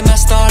you feeling my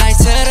starlight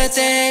to the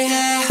day?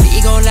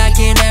 We gon' lock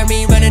in at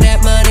me, running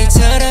that money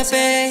to the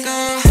bank.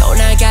 Don't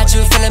I got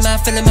you feeling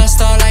my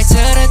starlight to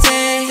the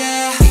day?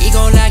 We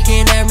gon' lock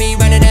in at me,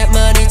 running that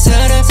money to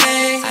the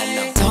bank.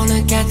 Don't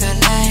look at the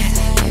light,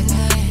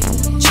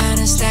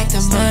 tryna stack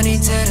the money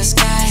to the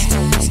sky.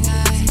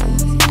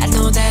 I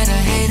know that a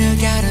hater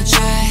gotta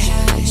try.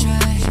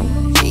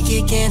 We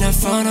kick in the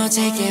front, don't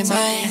take it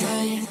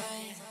mine.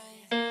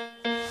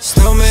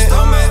 Still me,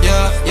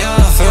 yeah, yeah.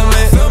 Feel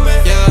me,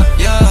 yeah,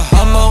 yeah.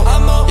 I'm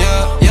on,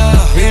 yeah,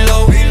 yeah.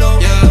 Reload,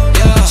 yeah,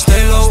 yeah.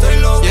 Stay low,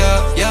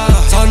 yeah, yeah.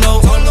 Turn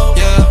low,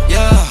 yeah,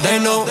 yeah. They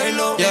know,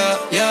 yeah,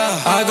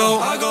 yeah. I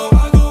go.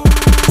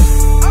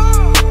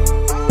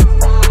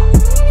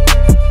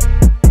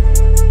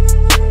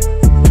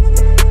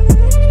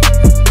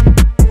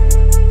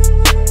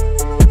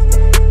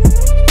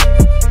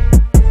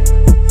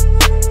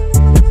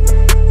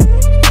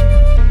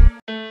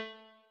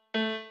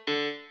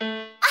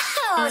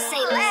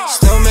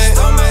 Still me,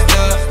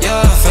 yeah,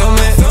 yeah. Feel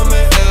me,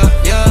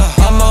 yeah,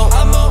 yeah. I'm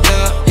on,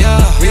 yeah,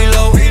 yeah.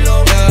 Reload,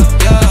 yeah,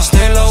 yeah.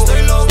 Stay low,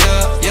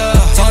 yeah, yeah.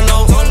 Turn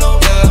low,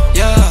 yeah,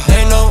 yeah.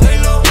 They know,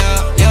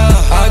 yeah,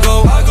 yeah. I go.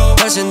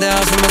 Touching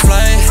down from a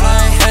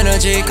flight,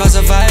 energy cause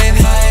a vibe.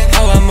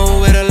 How I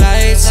move with the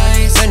lights,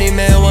 many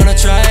men wanna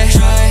try.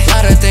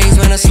 Lot of things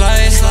when I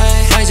slide,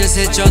 might just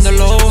hit you on the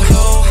low.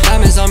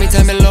 Diamonds on me,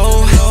 tell me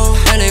low,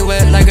 and they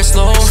wet like a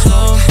snow.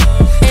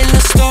 In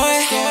the store,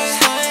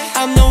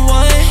 I'm the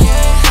one.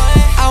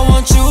 I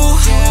want you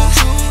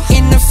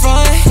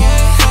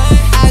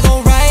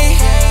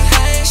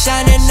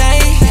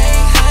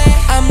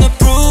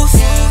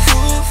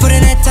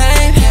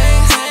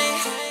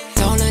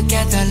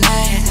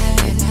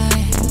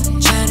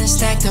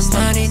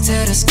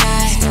the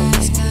sky.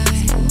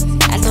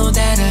 I know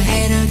that a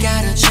hater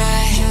gotta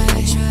try.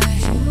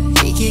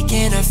 He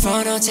kicking the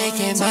front, I'm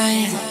taking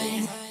mine.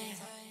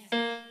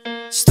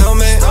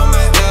 Stomach,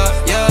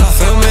 yeah, yeah.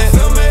 Feel me,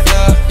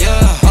 yeah,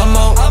 yeah. I'm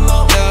on,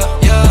 yeah,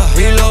 yeah.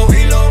 Reload,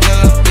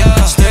 yeah,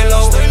 yeah. Stay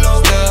low,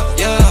 yeah,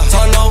 yeah.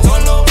 Turn low,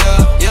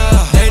 yeah, yeah.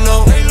 They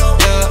know,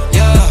 yeah,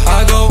 yeah.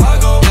 I go,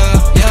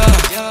 yeah,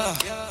 yeah.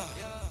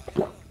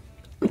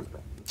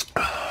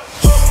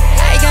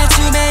 I got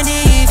too many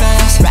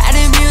vibes,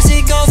 riding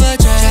music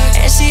overdrive,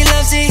 and she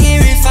loves to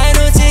hear it.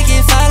 Final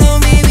ticket, follow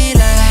me, we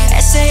live.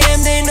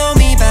 SAM, they know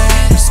me by.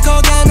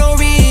 Score got no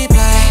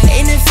reply.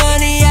 Ain't it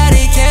funny how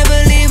they can't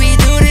believe we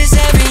do this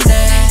every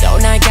night?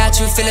 Don't I got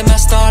you feeling my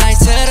starlight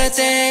to the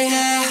day?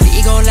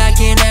 We gon' lock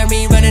in and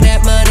me running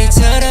that money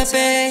to the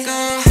bank.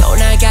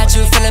 Don't I got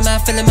you feeling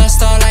my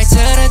starlight to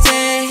the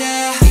day?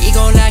 We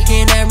gon' lock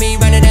in and me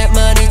running that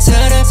money to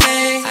the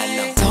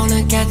bank. Don't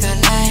look at the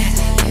light,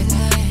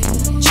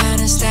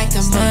 tryna stack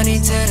the money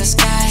to the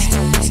sky.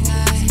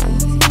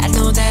 I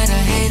know that a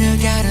hater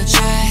gotta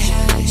try.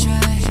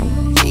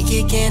 He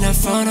kicking the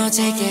front, I'm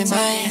taking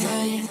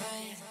mine.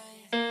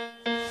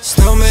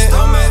 Stomach,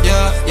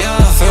 yeah, yeah.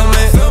 Feel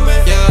me,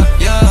 yeah,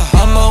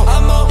 yeah. I'm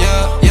on,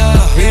 yeah,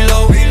 yeah.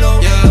 Reload,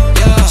 yeah,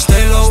 yeah.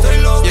 Stay low,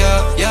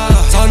 yeah, yeah.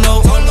 Turn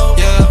low,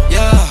 yeah,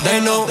 yeah. They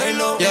know,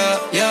 yeah,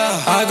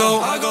 yeah. I go.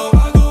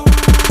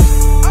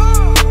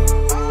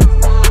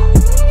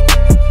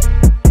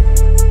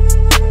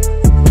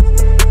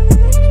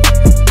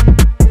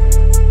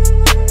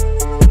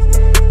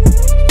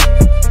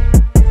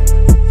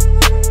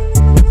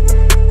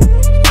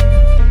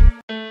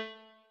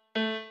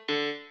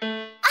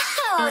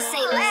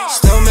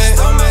 Stomach,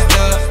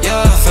 yeah,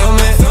 yeah. Feel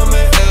me,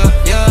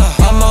 yeah,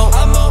 yeah. I'm on,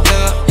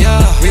 yeah,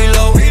 yeah.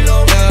 Reload,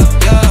 yeah,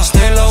 yeah.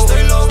 Stay low,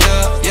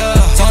 yeah, yeah.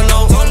 Turn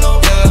low,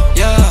 yeah,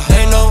 yeah.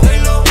 They know,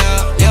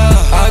 yeah,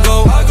 yeah. I go.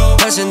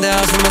 Touching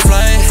down from a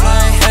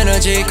flight,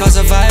 energy cause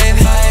a vibe.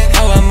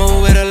 How I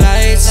move with the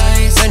lights,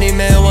 many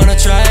men wanna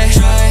try.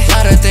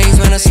 Lot of things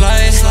when I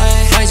slide,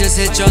 might just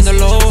hit you on the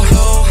low.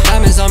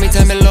 Diamonds on me,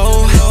 tell me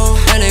low,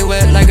 and they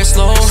wet like a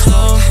snow.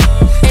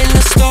 In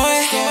the store,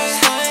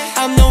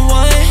 I'm the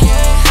one.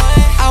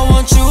 I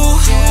want you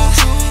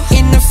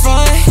in the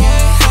front.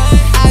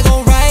 I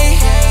go right,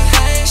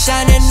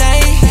 shining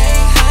night.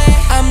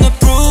 I'm the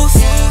proof,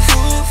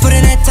 put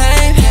in that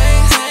time.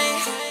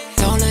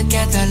 Don't look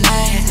at the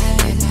light,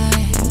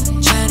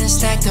 tryna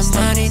stack the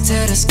money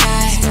to the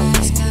sky.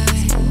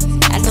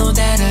 I know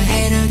that a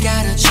hater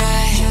gotta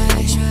try.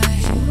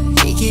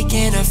 He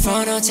kicking the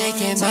front, I'm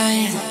taking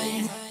mine.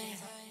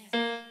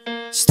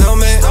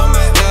 Stomach,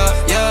 yeah,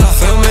 yeah.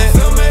 Feel me,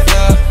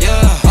 yeah,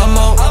 yeah. I'm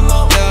on,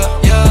 yeah,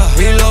 yeah.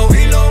 Reload,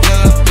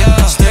 yeah,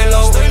 yeah. Stay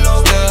low,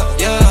 yeah,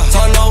 yeah.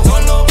 Turn low,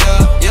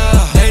 yeah, yeah.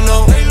 They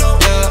know,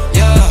 yeah,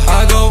 yeah.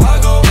 I go,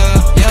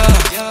 yeah,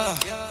 yeah.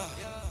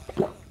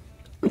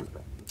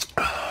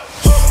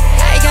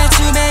 I got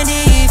too many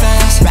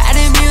vibes,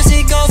 riding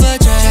music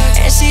overdrive,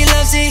 and she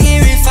loves to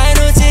hear it.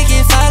 Final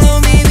ticket, follow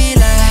me, we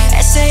live.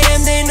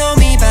 SAM, they know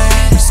me by.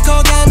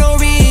 Score got no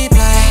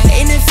reply.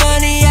 Ain't it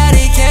funny how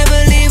they can't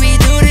believe we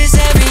do this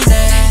every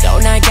night?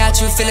 Don't I got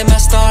you feeling my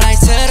starlight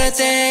to the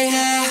day?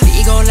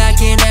 We gon'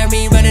 lock in and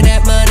me running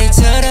that money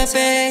to the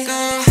bank.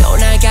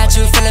 Don't I got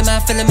you feeling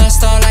my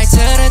starlight to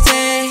the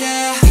day?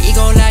 We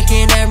gon' lock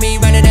in and me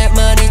running that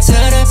money to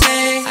the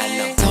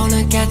bank. Don't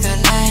look at the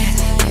light,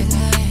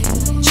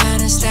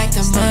 tryna stack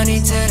the money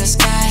to the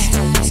sky.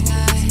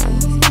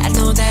 I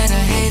know that a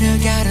hater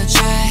gotta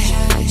try.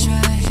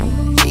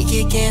 He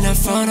kicking the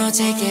front, I'm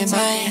taking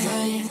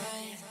mine.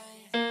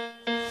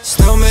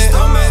 Stomach,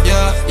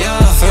 yeah, yeah.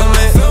 Feel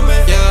me,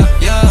 yeah,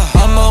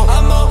 yeah. I'm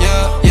on,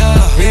 yeah,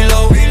 yeah.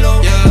 Reload,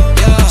 yeah,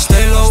 yeah.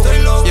 Stay low,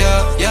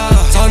 yeah, yeah.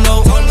 Turn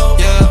low,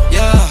 yeah,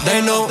 yeah.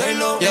 They know,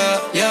 yeah,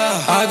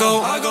 yeah. I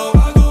go.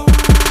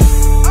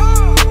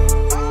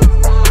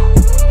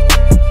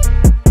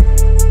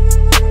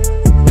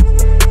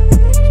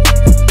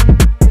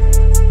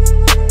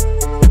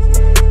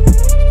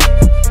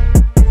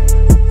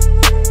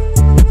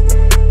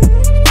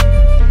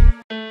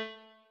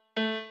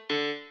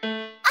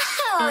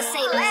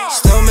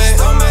 Stomach,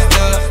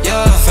 yeah,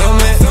 yeah. Feel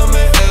me,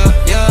 yeah,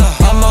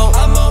 yeah. I'm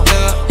on,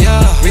 yeah,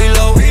 yeah.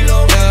 Reload,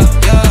 yeah,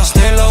 yeah.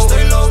 Stay low,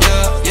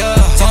 yeah, yeah.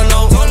 Turn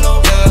low,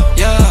 yeah,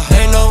 yeah.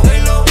 They know,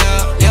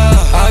 yeah,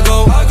 yeah. I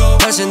go.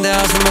 Touching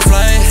down from a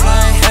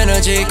flight,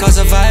 energy cause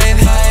a vibe.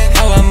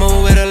 How I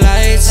move with the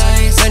lights,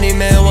 many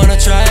men wanna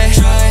try.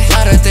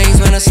 Lot of things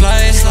when I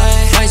slide,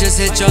 might just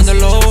hit you on the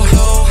low.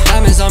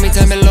 Diamonds on me,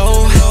 tell me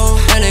low,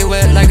 and they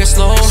wet like a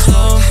snow.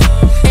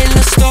 In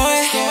the store,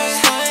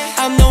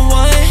 I'm the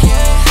one.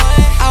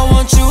 I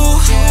want you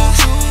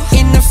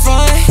in the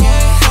front.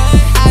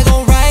 I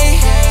go right,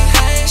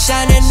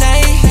 shining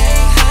night.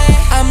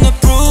 I'm the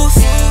proof,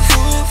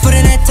 put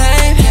in that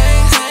time.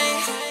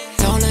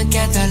 Don't look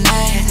at the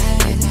light,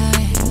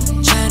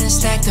 tryna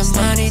stack the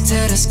money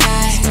to the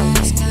sky.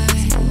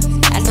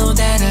 I know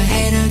that a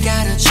hater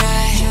gotta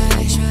try.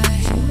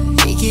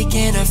 He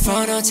kicking the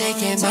front, I'm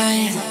taking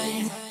mine.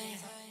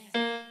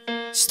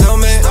 Stomach,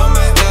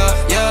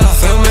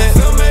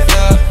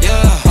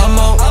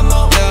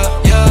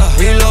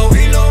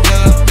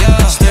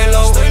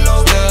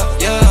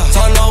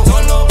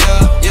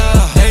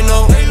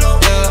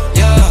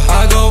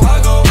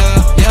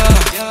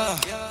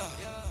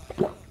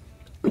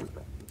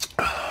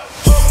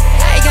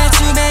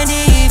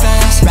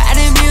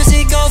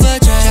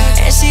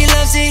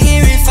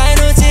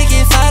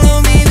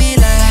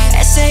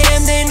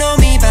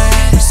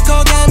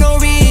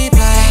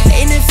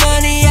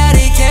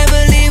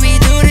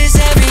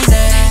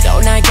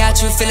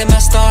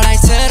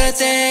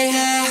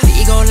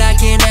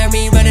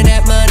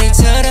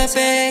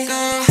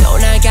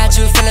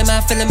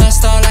 feeling my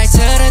starlight to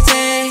the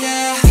day.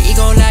 We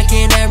gon' lock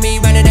in every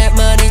running that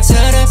money to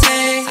the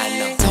pay.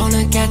 Don't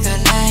look at the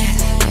light,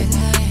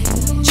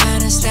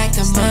 tryna stack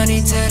the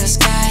money to the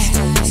sky.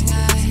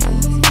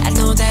 I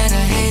know that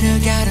a hater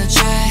gotta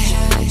try.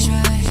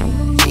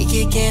 We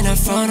kick in the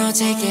front, I'll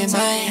take it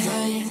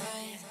mine.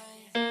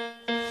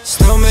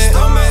 Still me,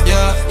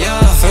 yeah,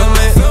 yeah, feel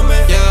me,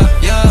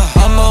 yeah,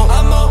 yeah. I'm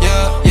on,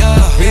 yeah,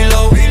 yeah.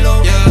 Reload,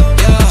 yeah,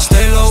 yeah.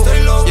 Stay low,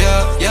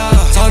 yeah, yeah.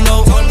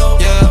 Tunnel,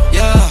 yeah,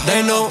 yeah.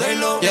 They know,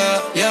 yeah,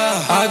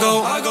 yeah. I go.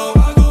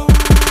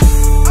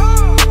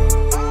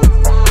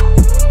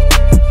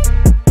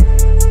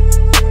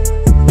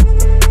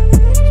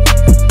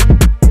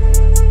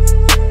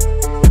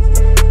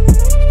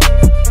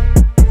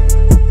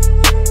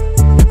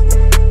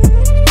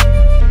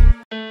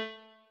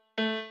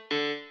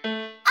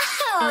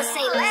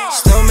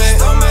 Still me,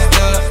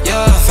 yeah,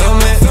 yeah, feel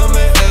me,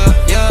 yeah,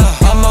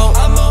 yeah. I'm on,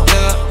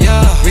 yeah,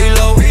 yeah.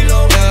 Reload,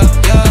 yeah,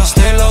 yeah.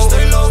 Stay low,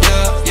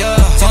 yeah, yeah.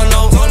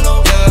 Tunnel,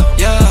 yeah,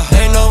 yeah.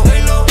 They know,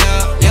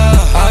 yeah,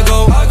 yeah. I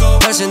go,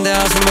 touching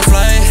down from a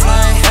flight.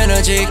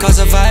 Energy cause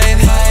a vibe.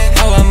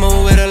 How I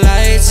move with the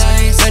lights.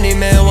 Many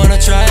men wanna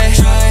try.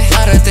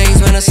 Lot of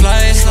things when I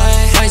slide.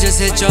 Might just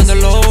hit you on the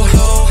low.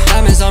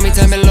 Diamonds on me,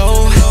 tell me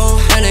low.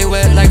 And they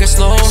wet like a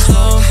snow.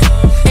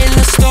 In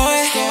the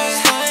store,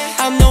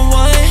 I'm the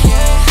one.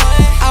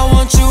 I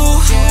want you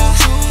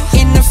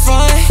in the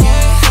front.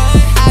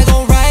 I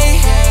go right,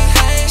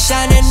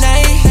 shining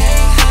night.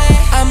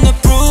 I'm the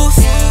proof,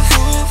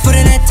 put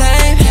in that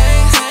time.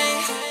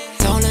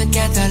 Don't look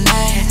at the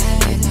light,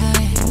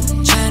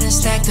 tryna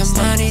stack the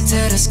money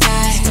to the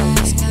sky.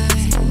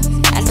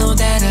 I know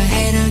that a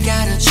hater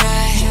gotta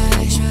try.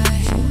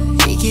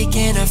 We kick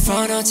in the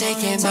front, I'll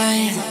take it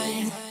mine.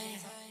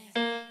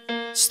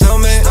 Still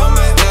me,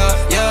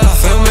 yeah, yeah,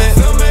 feel me,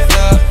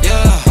 yeah,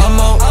 yeah. I'm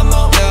on,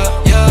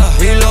 yeah, yeah.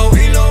 Reload,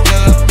 yeah,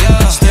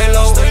 yeah. Stay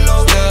low,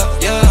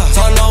 yeah, yeah.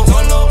 Tunnel,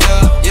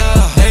 yeah, yeah.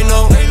 They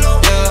know,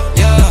 yeah,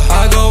 yeah.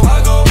 I go,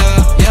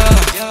 yeah,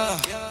 yeah.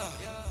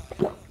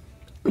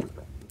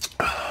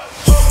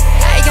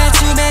 I got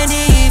too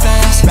many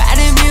vibes,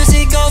 riding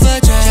music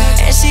overdrive,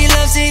 and she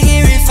loves to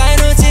hear it.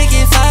 Final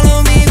ticket,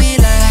 follow me, we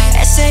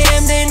live.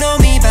 SAM, they know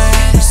me by.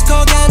 This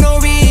call got no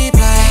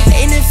reply.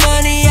 Ain't it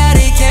funny how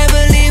they can't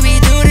believe we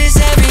do this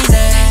every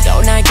night?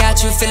 Don't I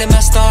got you feeling my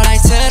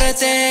starlight to the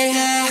day.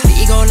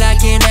 We gon'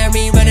 lock in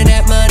every running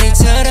that money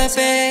to the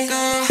bay.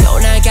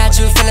 Don't I got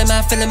you feeling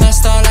my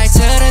starlight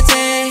to the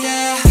day.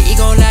 We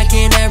gon' lock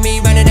in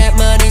every running that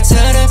money to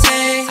the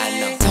bay.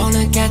 Don't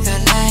look at the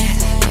light,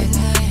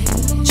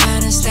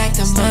 tryna stack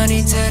the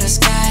money to the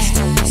sky.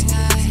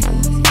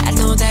 I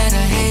know that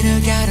a hater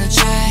gotta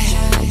try.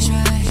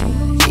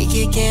 We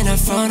kick in the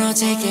front, I'll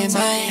take it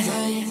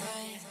mine.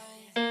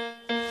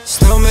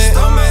 Still me,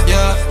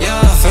 yeah,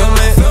 yeah, feel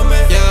me,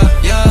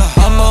 yeah, yeah.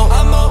 I'm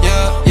on,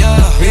 yeah,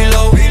 yeah.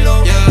 Reload,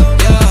 yeah,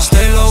 yeah.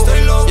 Stay low,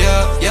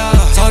 yeah, yeah.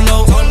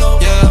 Tunnel,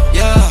 yeah,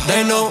 yeah.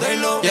 They know,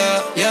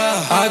 yeah,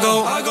 yeah. I go.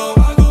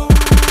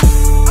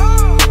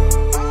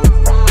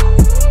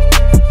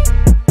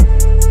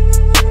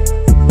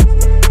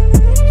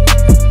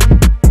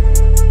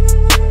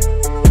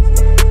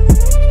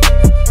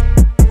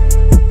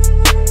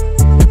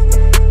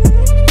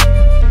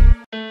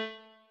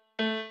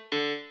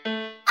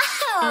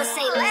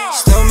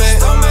 Still me,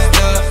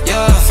 yeah,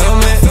 yeah, feel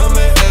me,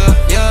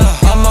 yeah,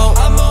 yeah. I'm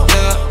on,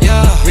 yeah,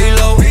 yeah.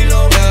 Reload,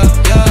 yeah,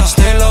 yeah.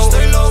 Stay low,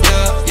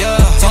 yeah, yeah.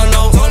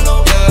 Tunnel,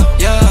 yeah,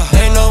 yeah.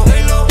 They know,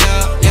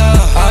 yeah,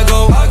 yeah. I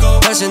go,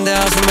 touching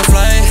down from a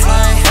flight.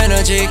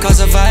 Energy cause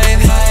a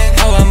vibe.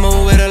 How I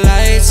move with the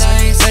lights.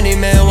 Many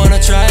men wanna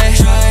try.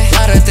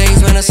 Lot of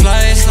things when I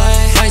slide.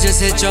 Might just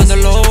hit you on the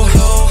low.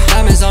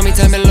 Diamonds on me,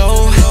 tell me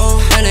low.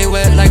 And they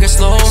wet like a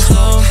snow.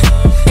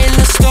 In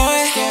the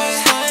store,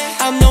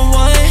 I'm the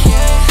one.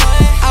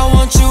 I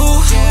want you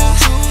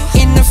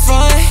in the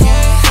front.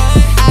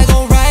 I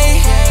go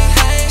right,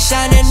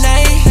 shining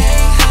night.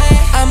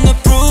 I'm the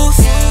proof,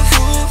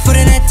 put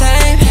in that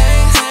time.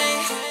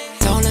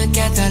 Don't look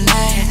at the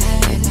light,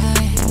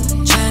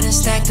 tryna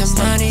stack the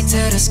money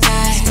to the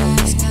sky.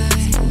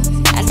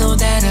 I know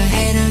that a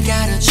hater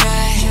gotta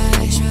try.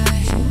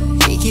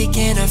 We kick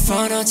in the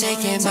front, I'll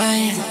take it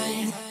mine.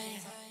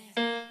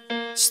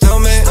 Still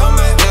me,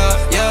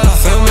 yeah, yeah,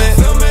 feel me,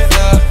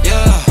 yeah,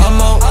 yeah.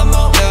 I'm on,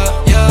 yeah,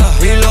 yeah.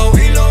 Reload,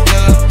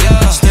 yeah,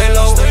 yeah. Stay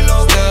low,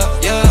 yeah,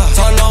 yeah.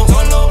 Tunnel,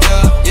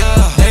 yeah, yeah.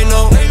 They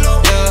know,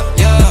 yeah,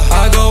 yeah.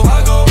 I go,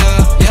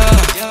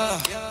 yeah,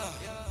 yeah.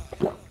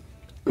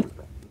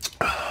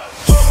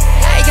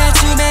 I got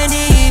too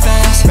many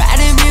vibes,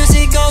 riding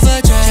music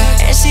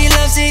overdrive, and she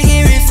loves to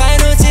hear it.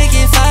 Final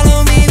ticket,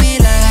 follow me, we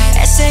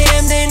live.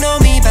 SAM, they know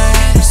me by.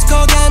 This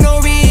call got no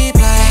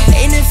reply.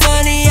 Ain't it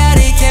funny how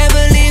they can't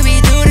believe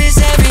we do this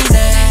every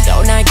night?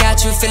 Don't I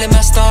got you feeling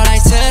my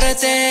starlight to the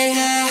day.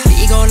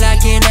 We gon'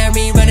 lock in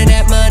every running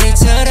that money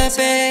to the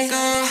bay.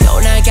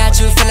 Don't I got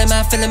you feeling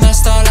my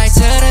starlight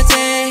to the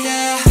day.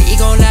 We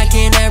gon' lock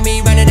in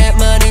every running that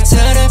money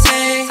to the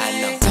bay.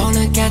 Don't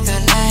look at the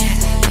light,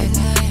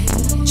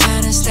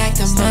 tryna stack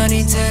the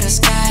money to the sky.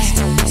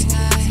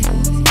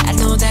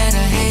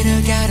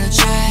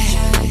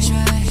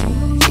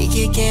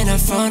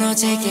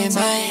 taking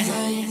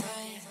mine.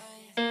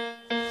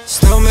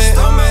 Still me,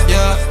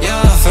 yeah,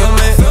 yeah, feel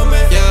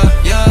me,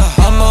 yeah,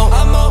 yeah. I'm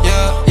on,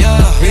 yeah,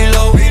 yeah.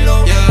 Reload,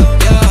 yeah,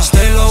 yeah.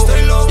 Stay low,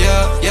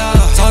 yeah, yeah.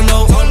 Turn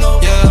low,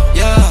 yeah,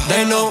 yeah.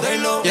 They know,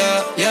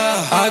 yeah,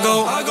 yeah. I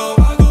go.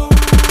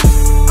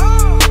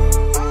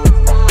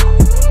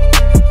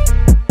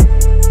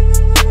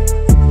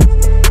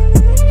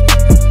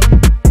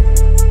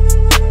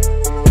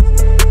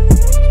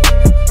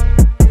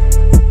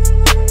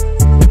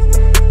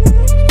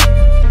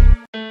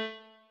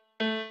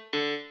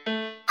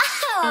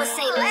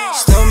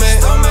 Still me,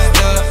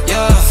 yeah,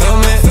 yeah, feel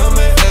me,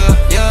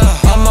 yeah,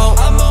 yeah. I'm on,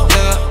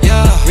 yeah,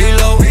 yeah.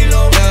 Reload,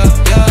 yeah,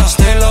 yeah.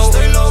 Stay low,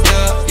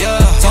 yeah, yeah.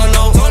 Turn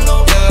low,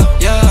 yeah,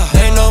 yeah.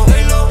 They know,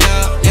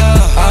 yeah,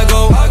 yeah. I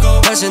go,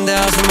 touching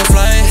down from a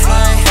flight.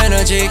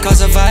 Energy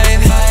cause a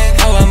vibe.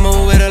 How I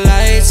move with the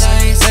lights.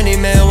 Many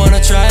men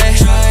wanna try.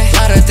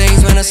 Lot of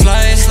things when I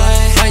slide.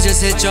 Might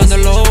just hit you on the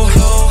low.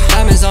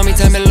 Diamonds on me,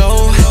 tell me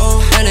low.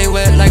 And they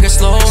wet like a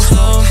snow.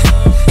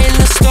 In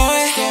the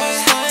store,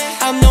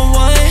 I'm the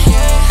one.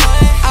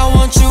 I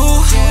want you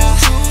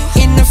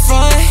in the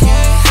front.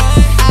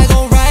 I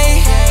go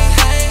right,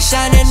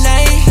 shine at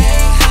night.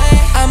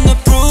 I'm the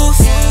proof,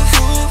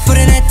 put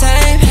in that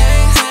time.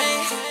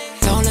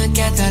 Don't look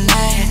at the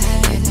light.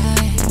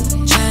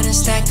 Tryna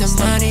stack the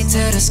money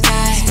to the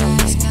sky.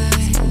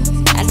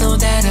 I know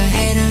that a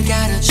hater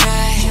gotta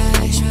try.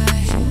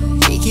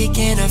 He kick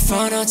in the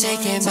front, I'll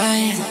take it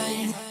mine.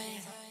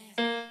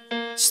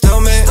 Still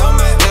me,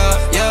 yeah,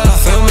 yeah,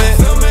 feel me,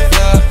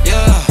 yeah,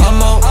 yeah.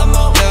 I'm on,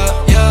 yeah,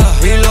 yeah.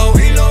 Reload,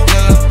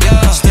 yeah,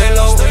 yeah. Stay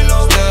low,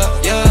 yeah,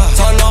 yeah.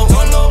 Turn low,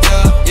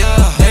 yeah,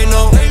 yeah. They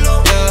know,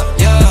 yeah,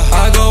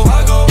 yeah. I go,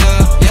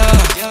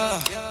 yeah,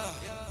 yeah.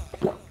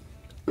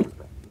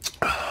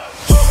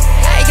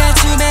 I got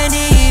too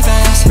many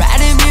vibes,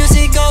 riding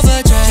music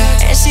overdrive,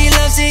 and she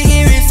loves to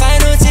hear it.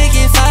 Final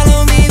ticket,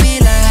 follow me, we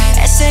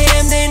live.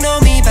 SAM, they know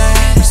me by.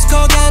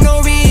 Score got no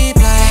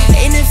reply.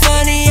 Ain't it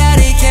funny how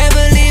they can't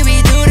believe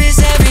we do this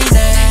every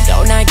night?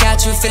 Don't I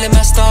got you feeling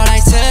my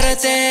starlight to the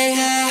day.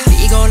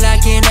 We gon'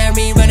 lock in at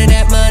me, running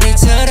that money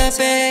to the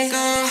bank.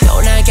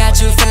 Don't I got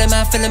you feeling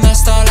my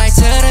starlight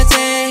to the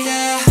day.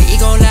 We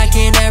gon' lock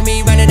in at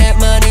me, running that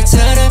money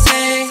to the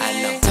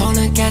bank. Don't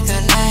look at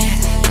the light.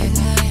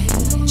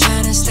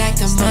 Tryna stack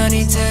the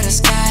money to the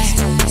sky.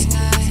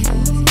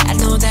 I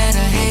know that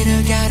a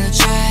hater gotta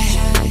try.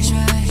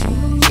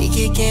 He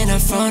kick in the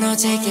front, I'll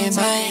take it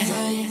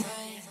mine.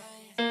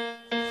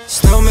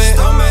 Still me,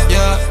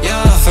 yeah,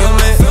 yeah, feel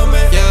me,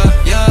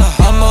 yeah, yeah.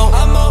 I'm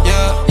on,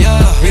 yeah,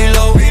 yeah.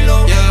 Reload,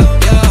 yeah,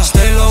 yeah.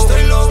 Stay low,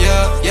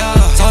 yeah, yeah.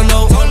 Turn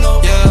low,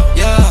 yeah,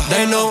 yeah.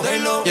 They know,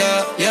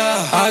 yeah,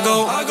 yeah. I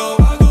go.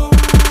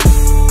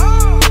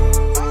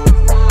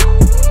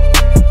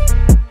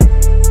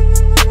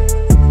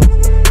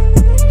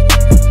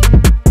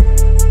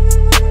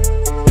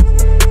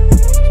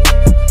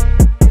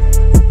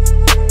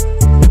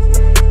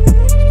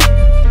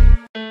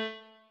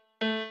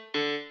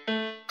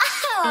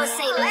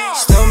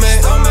 Still me,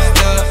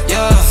 yeah,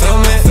 yeah, feel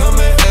me,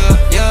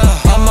 yeah,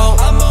 yeah. I'm on,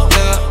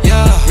 yeah,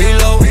 yeah.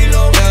 Reload,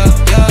 yeah,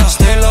 yeah.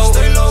 Stay low,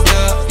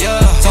 yeah,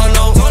 yeah. Turn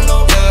low,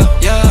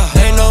 yeah, yeah.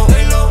 They know,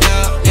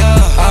 yeah,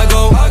 yeah. I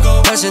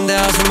go, touching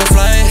down from a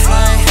flight.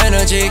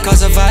 Energy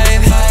cause a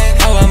vibe.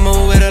 How I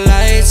move with the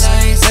lights.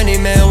 Many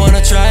men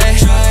wanna try.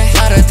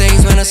 Lot of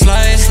things when I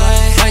slide.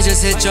 Might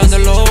just hit you on the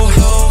low.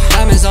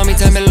 Diamonds on me,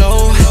 tell me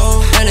low.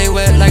 And they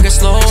wet like a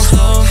snow.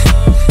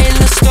 In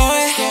the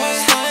store,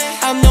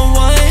 I'm the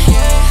one.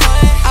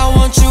 I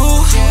want you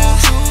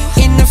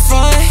in the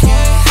front.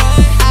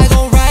 I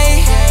go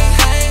right,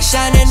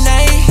 shine at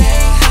night.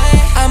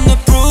 I'm the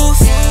proof,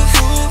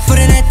 put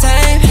in that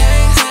time.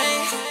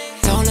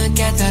 Don't look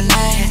at the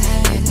light.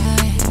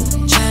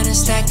 Tryna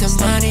stack the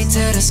money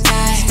to the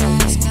sky.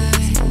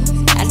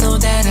 I know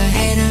that a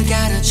hater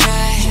gotta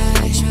try.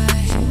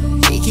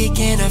 He kick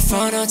in the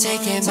front, I'll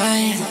take it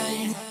mine.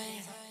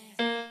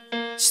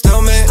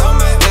 Still me,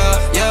 yeah,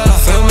 yeah,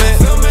 feel me,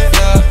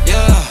 yeah,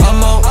 yeah.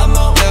 I'm on,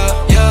 yeah,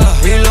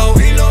 yeah. Reload,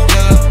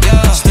 yeah,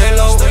 yeah. Stay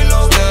low,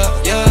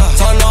 yeah, yeah.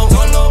 Turn low,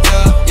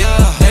 yeah,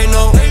 yeah. They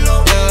know,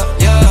 yeah,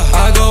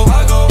 yeah. I go,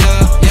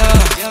 yeah,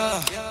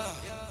 yeah.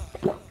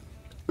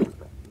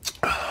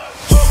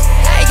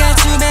 I got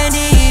too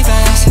many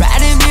vibes,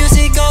 riding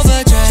music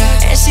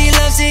overdrive, and she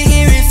loves to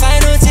hear it.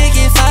 Final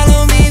ticket,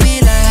 follow me,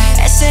 we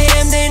live.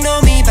 SAM, they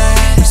know me by.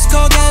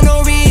 Score got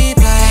no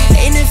reply.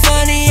 Ain't it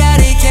funny how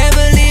they can't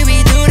believe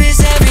we do this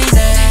every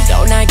night?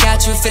 Don't I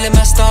got you feeling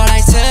my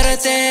starlight to the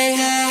day.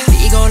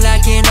 We gon'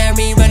 lock in at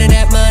me, running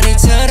that money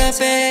to the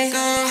bank.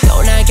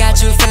 Don't I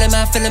got you feeling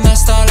my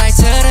starlight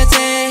to the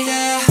day.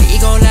 We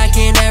gon' lock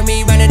in at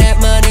me, running that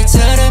money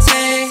to the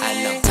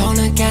bank. Don't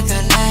look at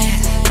the light.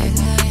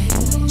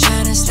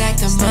 Tryna stack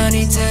the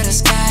money to the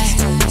sky.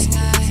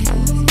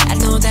 I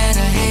know that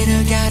a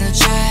hater gotta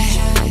try.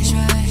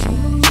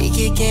 He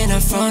kick in the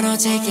front, I'll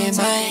take it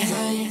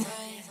mine.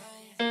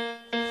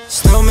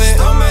 Still me,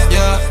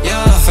 yeah,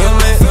 yeah, feel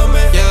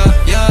me, yeah,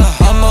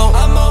 yeah. I'm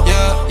on,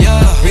 yeah,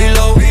 yeah.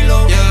 Reload,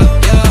 yeah,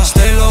 yeah.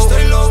 Stay low.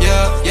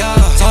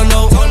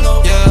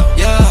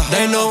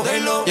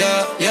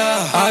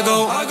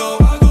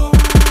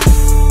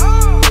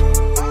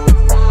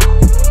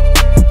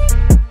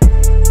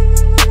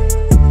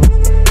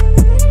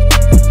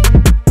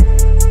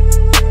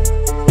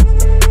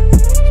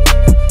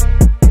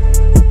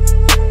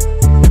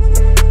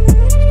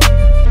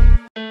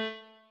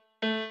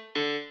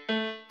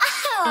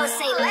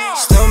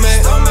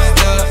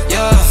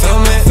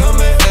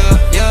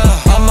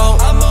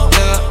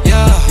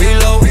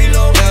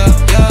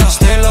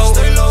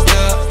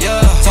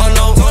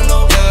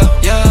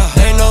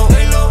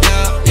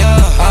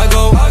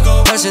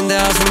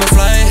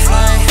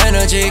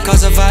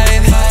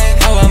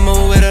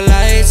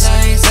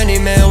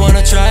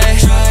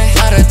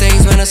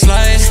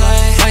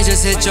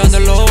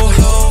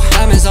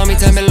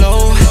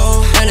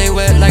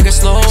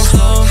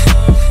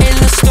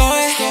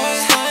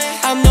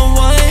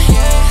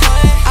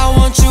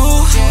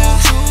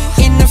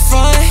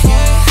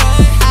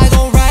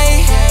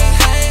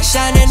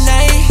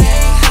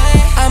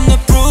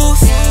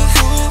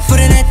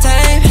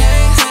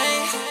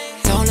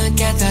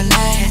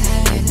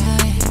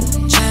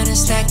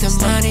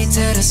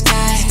 the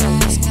sky.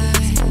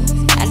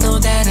 I know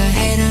that a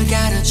hater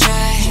gotta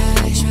try.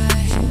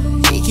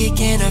 We kick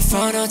in the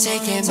front, don't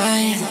take it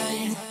mine.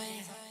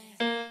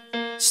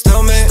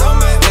 Still me,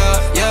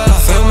 yeah, yeah.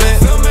 Feel me,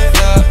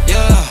 yeah,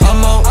 yeah.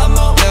 I'm on,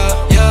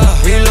 yeah,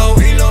 yeah. Reload,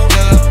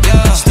 yeah,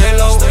 yeah. Stay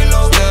low,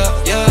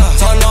 yeah, yeah.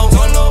 Turn low,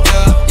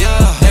 yeah,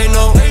 yeah. They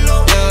know,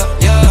 yeah,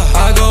 yeah.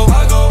 I go,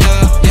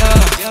 yeah,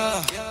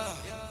 yeah.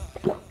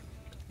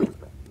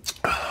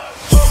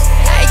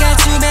 I got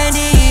too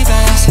many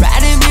vibes,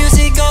 riding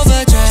music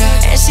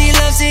overdrive, and she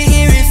loves to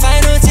hear it.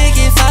 Final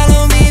ticket,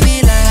 follow me,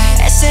 we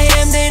live.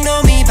 SAM, they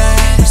know me by.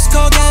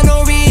 Score got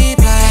no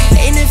reply.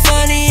 Ain't it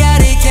funny how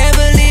they can't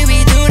believe we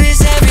do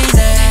this every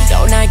night?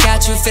 Don't I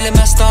got you feeling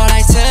my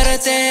starlight to the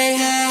day?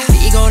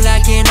 We gon'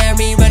 lock in at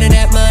me, running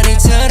that money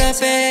to the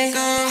bank.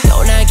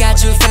 Don't I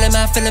got you feeling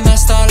my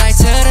starlight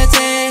to the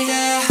day?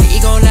 We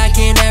gon' lock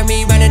in at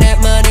me, running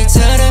that money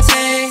to the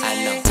bank.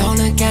 Don't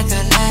look at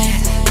the light,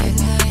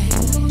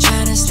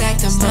 tryna stack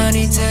the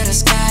money to the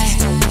sky.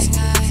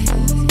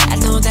 I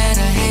know that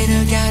a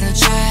hater gotta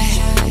try.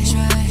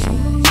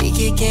 We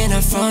kick in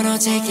the front,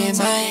 don't take it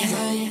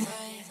mine.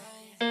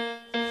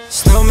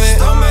 Still me,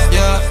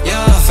 yeah,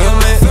 yeah. Feel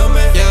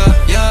me,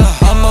 yeah,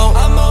 yeah. I'm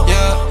on,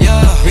 yeah,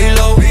 yeah.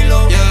 Reload,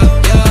 yeah,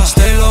 yeah.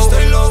 Stay low,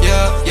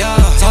 yeah, yeah.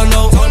 Turn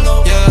low,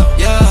 yeah,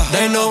 yeah.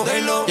 They know,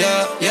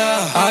 yeah,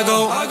 yeah. I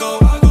go.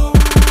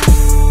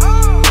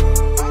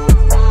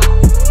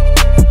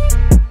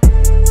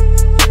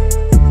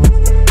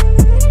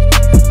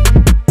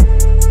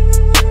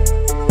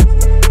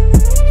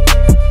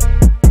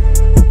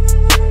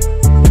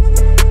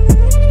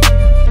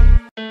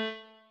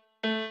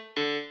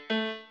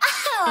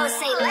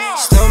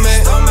 Still me,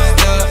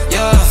 yeah,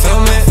 yeah. Feel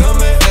me,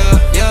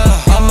 yeah,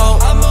 yeah. I'm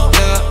on,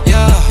 yeah,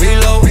 yeah.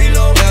 Reload,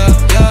 yeah,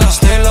 yeah.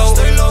 Stay low,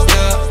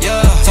 yeah,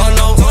 yeah. Turn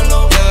low,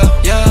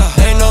 yeah, yeah.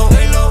 They know,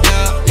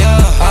 yeah,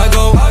 yeah. I go.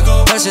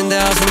 Touching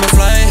down from a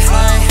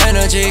flight,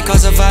 energy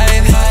cause a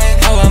vibe.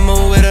 How I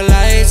move with the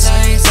lights,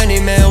 many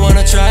men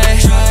wanna try.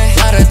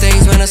 Lot of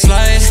things when I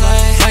slide,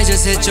 might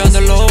just hit you on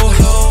the low.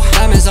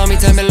 Diamonds on me,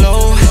 tell me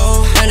low,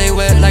 and they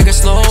wet like a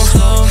snow.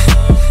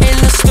 In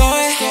the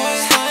store,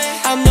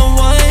 I'm the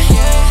one,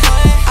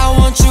 I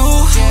want you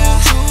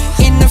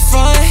in the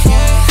front.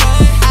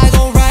 I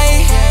go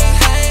right,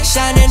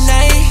 shining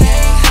night.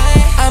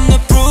 I'm the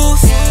proof,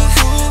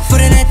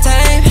 put in that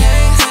time.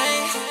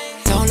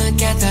 Don't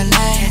look at the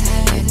light,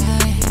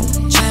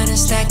 tryna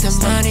stack the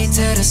money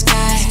to the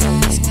sky.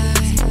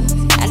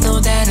 I know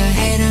that a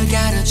hater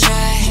gotta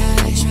try.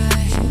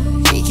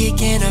 We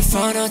kick in the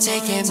front, don't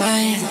take it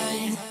mine.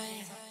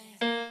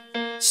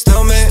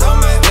 Still me,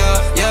 yeah,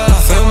 yeah.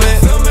 Feel me,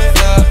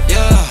 yeah,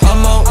 yeah.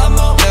 I'm on,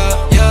 yeah,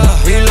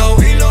 yeah. Reload,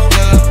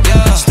 yeah,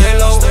 yeah. Stay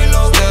low,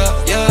 yeah,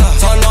 yeah.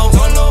 Turn low,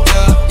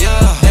 yeah,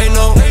 yeah. They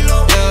know,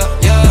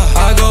 yeah, yeah.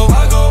 I go,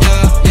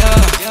 yeah,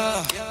 yeah.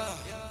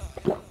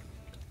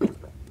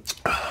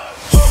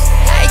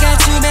 I got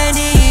too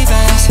many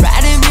vibes,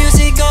 riding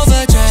music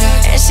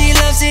overdrive, and she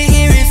loves to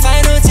hear it.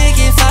 Final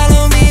ticket,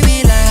 follow me,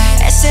 we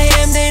live.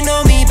 SAM, they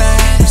know me by.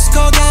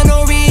 Score got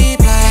no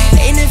reply.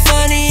 Ain't it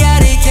funny how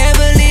they can't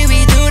believe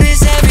we do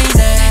this every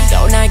night?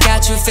 Don't I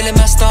got you feeling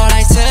my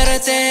starlight to the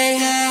day?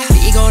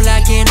 We gon'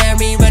 lock in at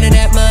me, running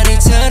that money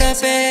to the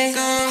bank.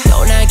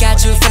 Don't I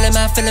got you feeling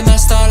my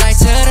starlight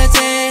to the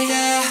day?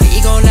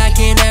 We gon' lock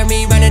in at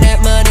me, running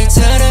that money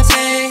to the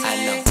bank.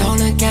 Don't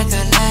look at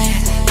the light,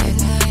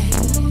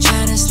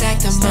 tryna stack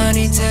the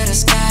money to the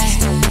sky.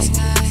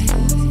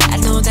 I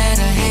know that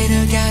a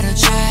hater gotta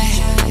try.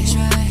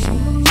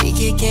 We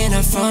kick in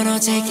the front,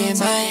 don't take it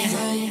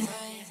mine.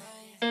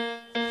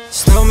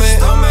 Still me,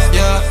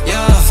 yeah,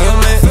 yeah. Feel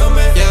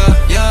me,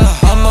 yeah,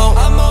 yeah. I'm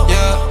on,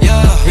 yeah,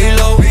 yeah.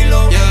 Reload,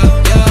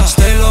 yeah, yeah.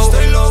 Stay low,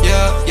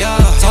 yeah, yeah.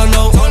 Turn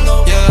low,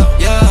 yeah,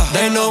 yeah.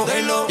 They know,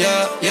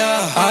 yeah,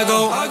 yeah. I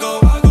go.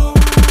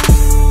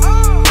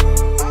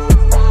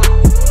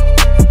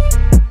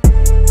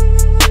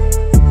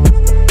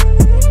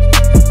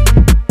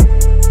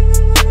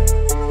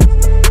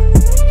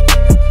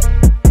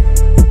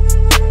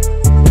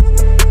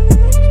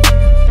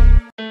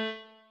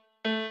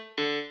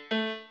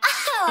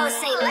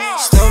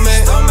 Still me,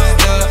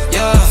 yeah,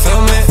 yeah.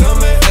 Feel me,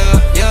 yeah,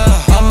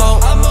 yeah. I'm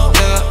on,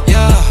 yeah,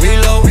 yeah.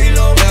 Reload,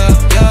 yeah,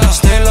 yeah.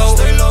 Stay low,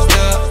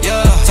 yeah,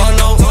 yeah. Turn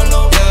low,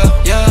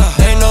 yeah, yeah.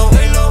 They know,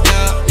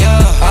 yeah,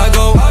 yeah. I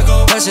go.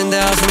 Touching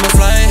down from a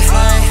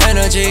flight,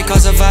 energy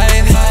cause a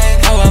vibe.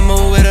 How I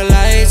move with the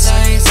lights,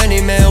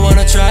 many men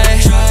wanna try.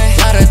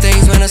 Lot of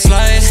things when I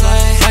slide,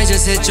 might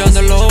just hit you on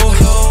the low.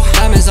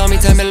 Diamonds on me,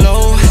 tell me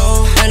low,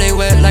 and they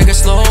wet like a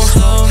snow.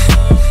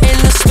 In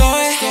the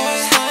store,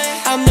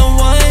 I'm the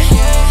one,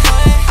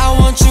 I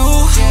want you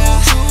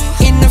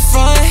in the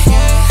front.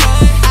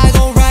 I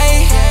go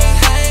right,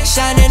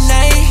 shining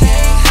night.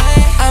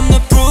 I'm the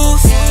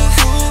proof,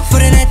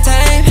 put in that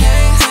time.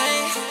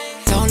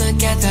 Don't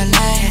look at the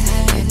light,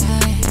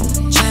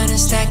 tryna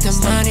stack the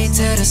money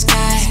to the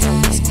sky.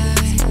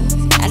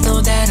 I know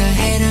that a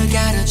hater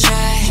gotta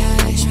try.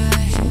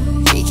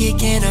 We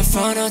kick in the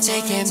front, don't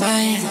take it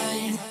mine.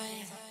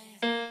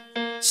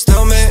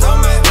 Still me,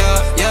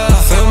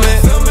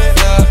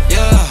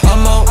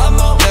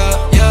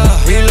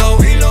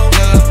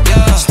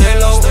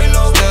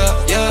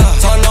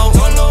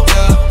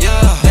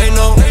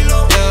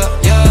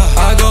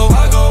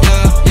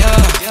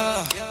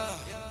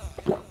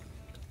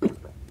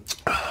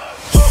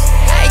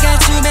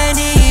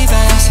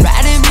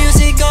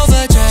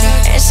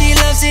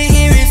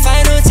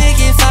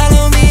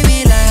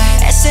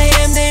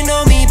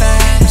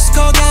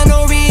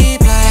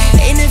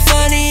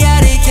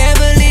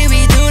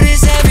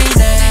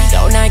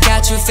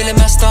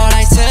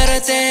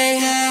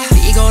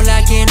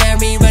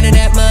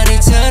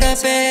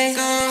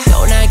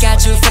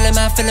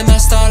 feeling my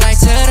starlight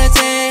to the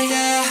day.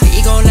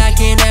 We gon' lock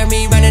in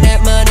every running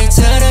that money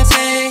to the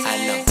pay.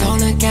 Don't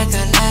look at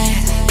the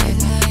light,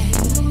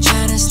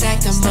 tryna stack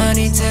the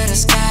money to the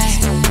sky.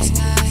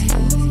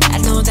 I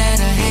know that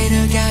a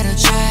hater gotta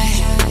try.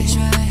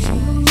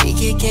 We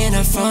kick in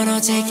the front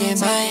or take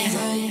it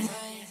mine.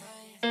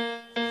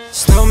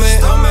 Still me,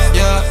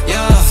 yeah,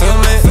 yeah, feel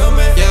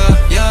me,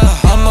 yeah,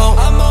 yeah. I'm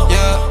on,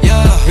 yeah,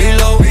 yeah.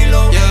 Reload,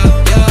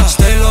 yeah, yeah.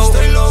 Stay low,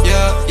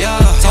 yeah, yeah.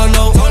 Turn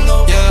low,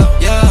 yeah,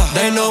 yeah.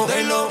 They know,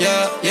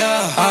 yeah,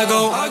 yeah. I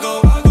go.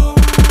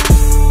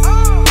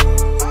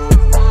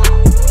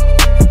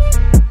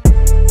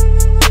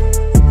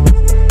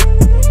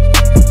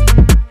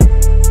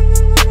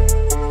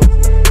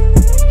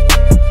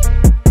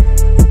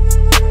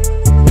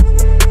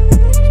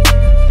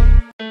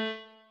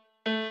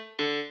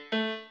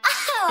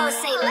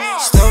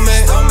 Still me,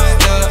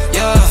 yeah,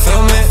 yeah,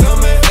 feel me,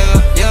 yeah,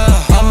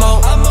 yeah. I'm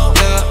on,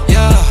 yeah,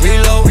 yeah.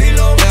 Reload,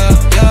 yeah,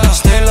 yeah.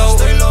 Stay low,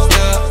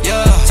 yeah,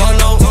 yeah. Turn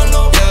low,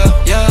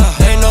 yeah, yeah.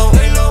 They know,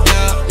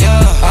 yeah,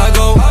 yeah. I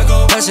go.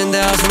 Touching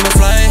down from a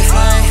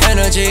flight,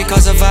 energy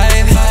cause a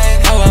vibe.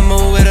 How I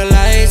move with the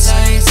lights,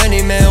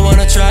 many men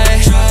wanna try.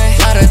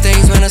 Lot of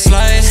things when I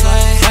slide,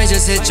 might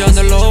just hit you on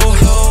the low.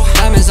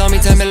 Diamonds on me,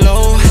 tell me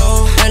low,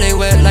 and they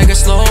wet like a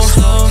snow.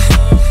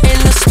 In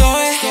the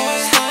store,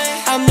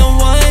 I'm the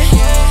one,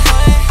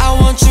 I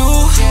want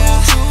you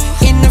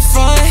in the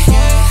front.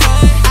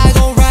 I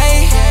go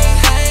right,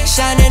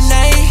 shine at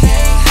night.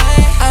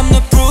 I'm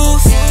the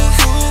proof,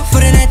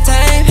 put in that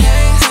time.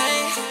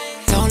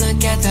 Don't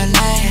look at the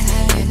light,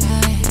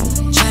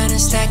 tryna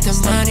stack the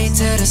money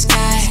to the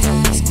sky.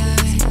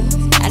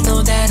 I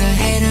know that a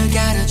hater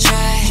gotta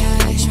try.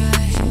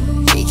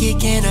 We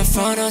kick in the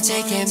front or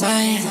take it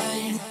mine.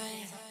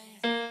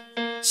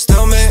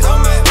 Still me,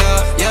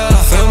 yeah, yeah,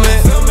 feel me,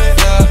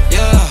 yeah,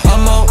 yeah.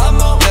 I'm on,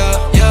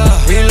 yeah,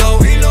 yeah.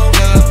 Reload,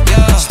 yeah,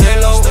 yeah. Stay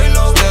low,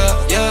 yeah,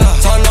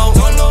 yeah. Turn low,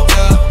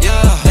 yeah,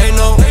 yeah. They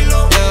know,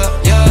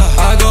 yeah, yeah.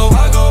 I go,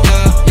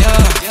 yeah,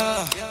 yeah.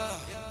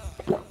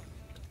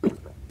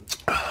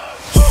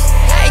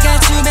 I got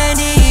too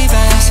many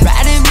vibes,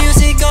 riding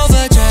music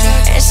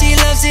overdrive, and she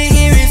loves to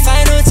hear it.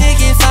 Final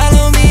ticket,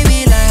 follow me,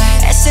 we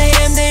live.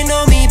 SAM, they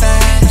know me by.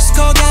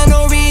 Score got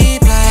no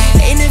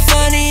reply. Ain't it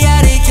funny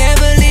how they can't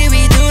believe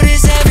we do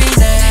this every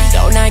night?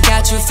 Don't I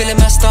got you feeling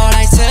my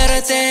starlight to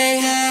the day.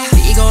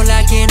 We gon'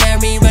 lock in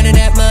every running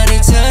that money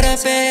to the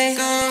bank.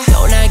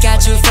 Don't I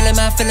got you feeling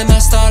my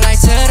starlight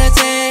to the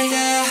day.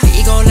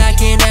 We gon'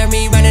 lock in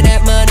every running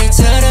that money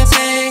to the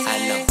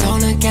bank.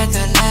 Don't look at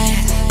the light,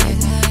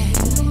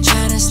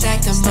 tryna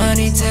stack the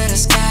money to the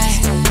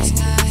sky.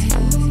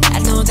 I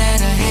know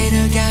that a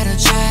hater gotta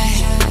try.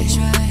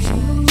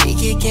 We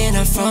kick in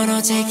the front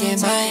or take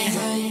it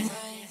mine.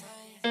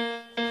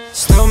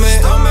 Still me,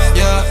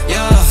 yeah,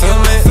 yeah, feel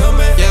me,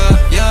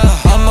 yeah,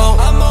 yeah. I'm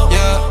on,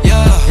 yeah,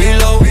 yeah.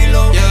 Reload,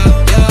 yeah,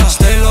 yeah.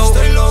 Stay low,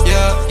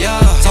 yeah, yeah.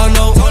 Turn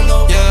low,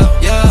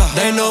 yeah, yeah.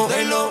 They know,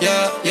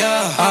 yeah,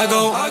 yeah. I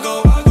go.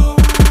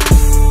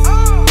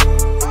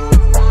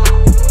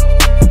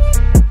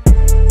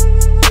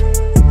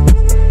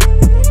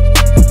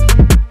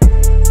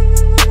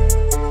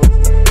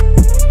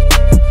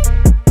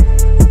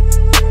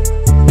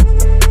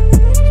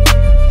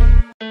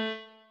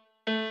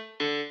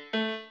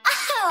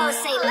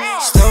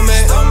 Still me,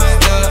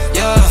 yeah,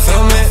 yeah,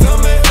 feel me,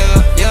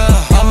 yeah,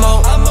 yeah. I'm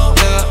on,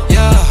 yeah,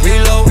 yeah.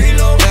 Reload,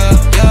 yeah,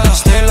 yeah.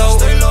 Stay low,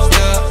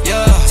 yeah,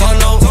 yeah. Turn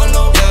low,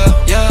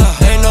 yeah, yeah.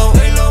 They know,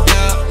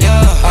 yeah,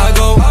 yeah. I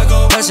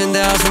go. Touching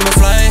down from a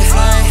flight,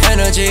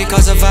 energy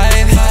cause a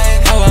vibe.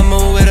 How I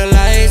move with the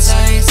lights,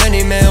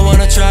 many men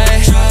wanna try.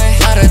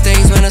 Lot of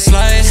things when I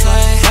slide,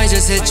 might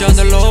just hit you on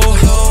the low.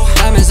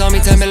 Diamonds on me,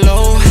 tell me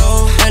low,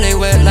 and they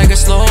wet like a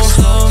snow.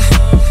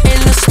 In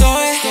the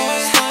store,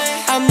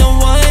 I'm the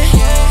one,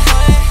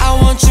 I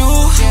want you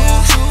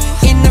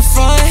in the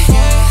front.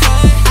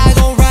 I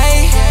go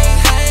right,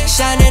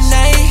 shine at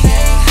night.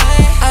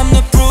 I'm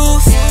the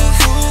proof,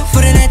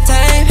 put in that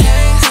time.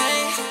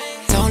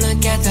 Don't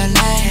look at the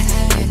light,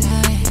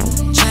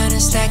 tryna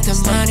stack the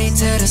money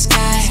to the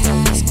sky.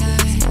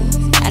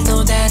 I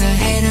know that a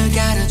hater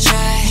gotta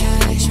try.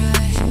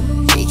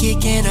 We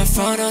kick in the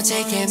front or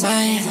take it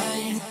mine.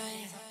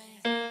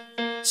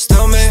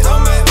 Still me,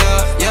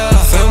 yeah, yeah,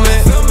 feel me,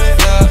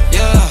 yeah,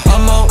 yeah.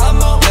 I'm on,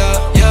 yeah,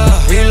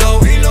 yeah.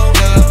 Reload,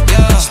 yeah,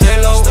 yeah. Stay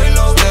low,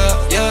 yeah,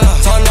 yeah.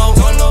 Turn low,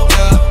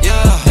 yeah,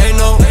 yeah. They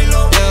know,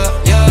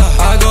 yeah,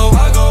 yeah. I go,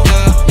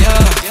 yeah,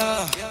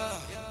 yeah.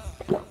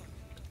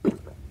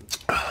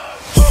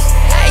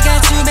 I got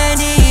too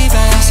many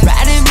vibes,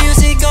 riding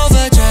music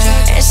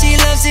overdrive, and she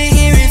loves to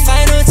hear it.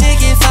 Final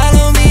ticket,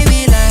 follow me,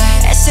 we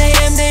live.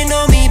 SAM, they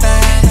know me by.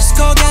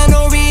 Score got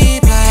no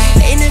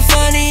reply. Ain't it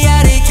funny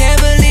how they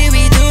can't believe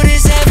we do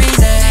this every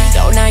night?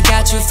 Don't I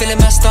got you feeling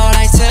my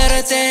starlight to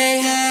the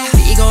day.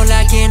 We gon'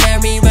 lock in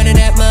every running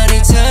that money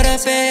to the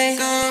bank.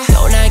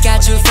 Don't I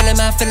got you feeling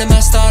my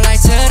starlight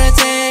to the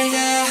day.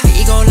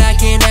 We gon'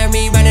 lock in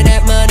every running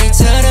that money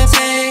to the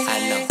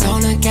bank.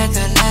 Don't look at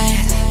the light,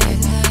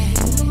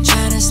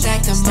 tryna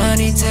stack the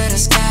money to the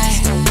sky.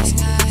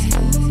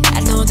 I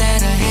know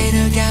that a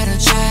hater gotta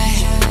try.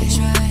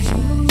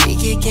 We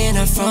kicking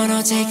up front,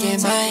 I'll take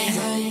it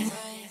mine.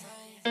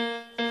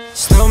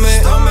 Still me,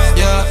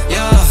 yeah,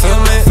 yeah. Feel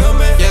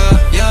me,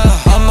 yeah,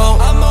 yeah. I'm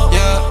on,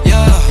 yeah,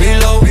 yeah.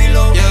 Reload,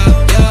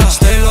 yeah, yeah.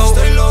 Stay low,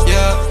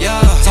 yeah,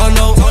 yeah.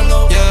 Tunnel,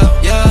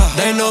 yeah, yeah.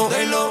 They know,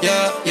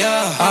 yeah,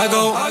 yeah. I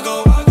go.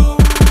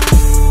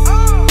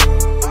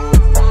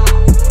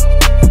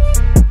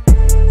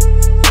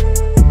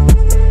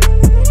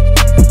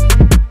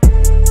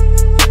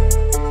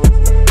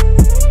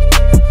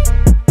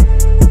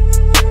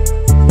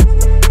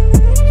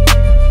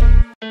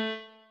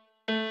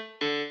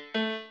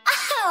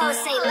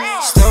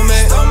 Still me,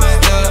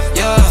 yeah,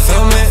 yeah.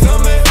 Feel me,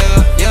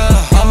 yeah,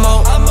 yeah. I'm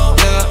on,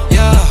 yeah,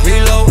 yeah.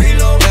 Reload,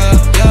 yeah,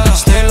 yeah.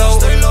 Stay low,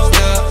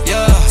 yeah,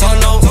 yeah.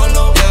 Tunnel,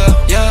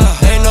 yeah, yeah.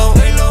 They know,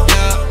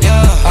 yeah,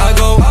 yeah. I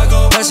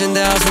go. Touching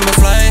down from a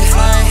flight.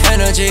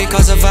 Energy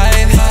cause a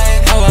vibe.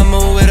 How I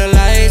move with the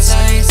lights.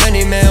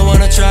 Many men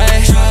wanna try.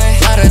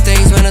 Lot of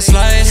things when I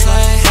slide.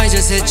 Might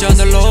just hit you on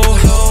the low.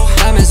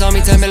 Diamonds on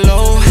me, tell me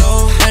low.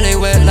 And they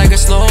wet like a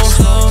snow.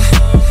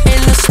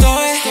 In the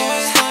store,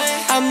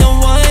 I'm the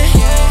one.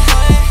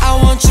 I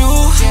want you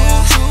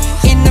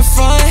in the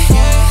front.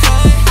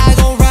 I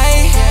go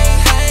right,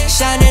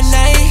 shining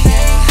night.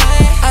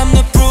 I'm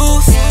the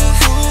proof,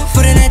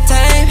 put in that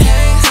time.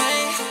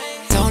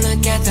 Don't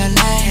look at the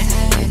light.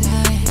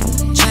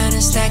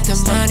 Tryna stack the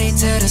money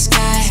to the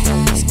sky.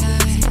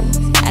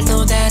 I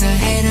know that a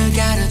hater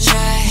gotta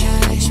try.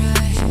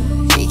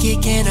 We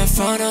kicking up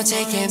front, I'll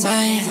take it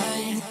mine.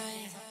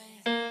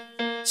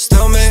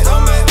 Still me,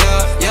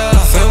 yeah, yeah.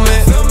 Feel me,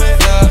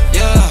 yeah,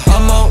 yeah.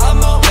 I'm on,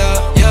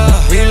 yeah,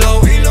 yeah.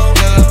 Reload, yeah,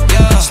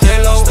 yeah. Stay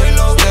low,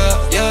 yeah,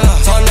 yeah.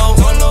 Tunnel,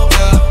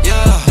 yeah,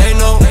 yeah. They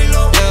know,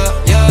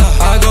 yeah,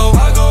 yeah. I go,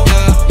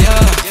 yeah,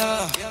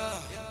 yeah.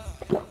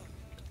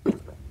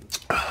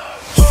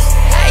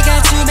 I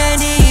got too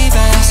many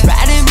vibes,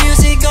 riding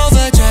music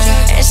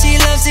overdrive, and she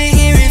loves to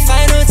hear it.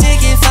 Final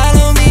ticket,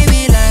 follow me,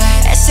 we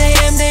live.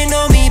 SAM, they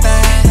know me by.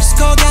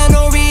 Score got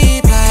no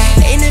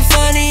reply. Ain't it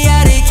funny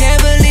how they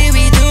can't believe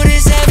we do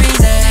this every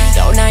night?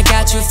 Don't I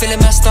got you feeling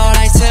my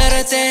starlight to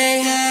the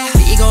thing.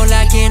 We gon'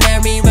 lock in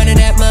at me, running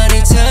that money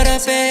to the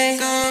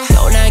bank.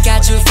 Don't I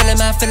got you feeling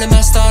my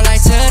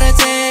starlight to the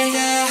thing.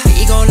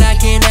 We gon'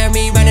 lock in at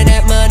me, running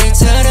that money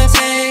to the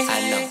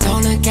bank.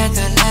 Don't look at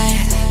the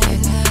light.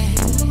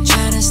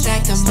 Tryna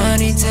stack the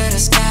money to the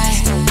sky.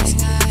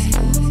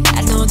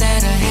 I know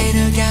that a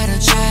hater gotta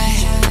try.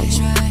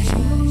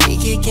 We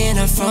kicking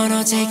up front,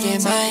 I'll take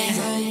it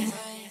mine.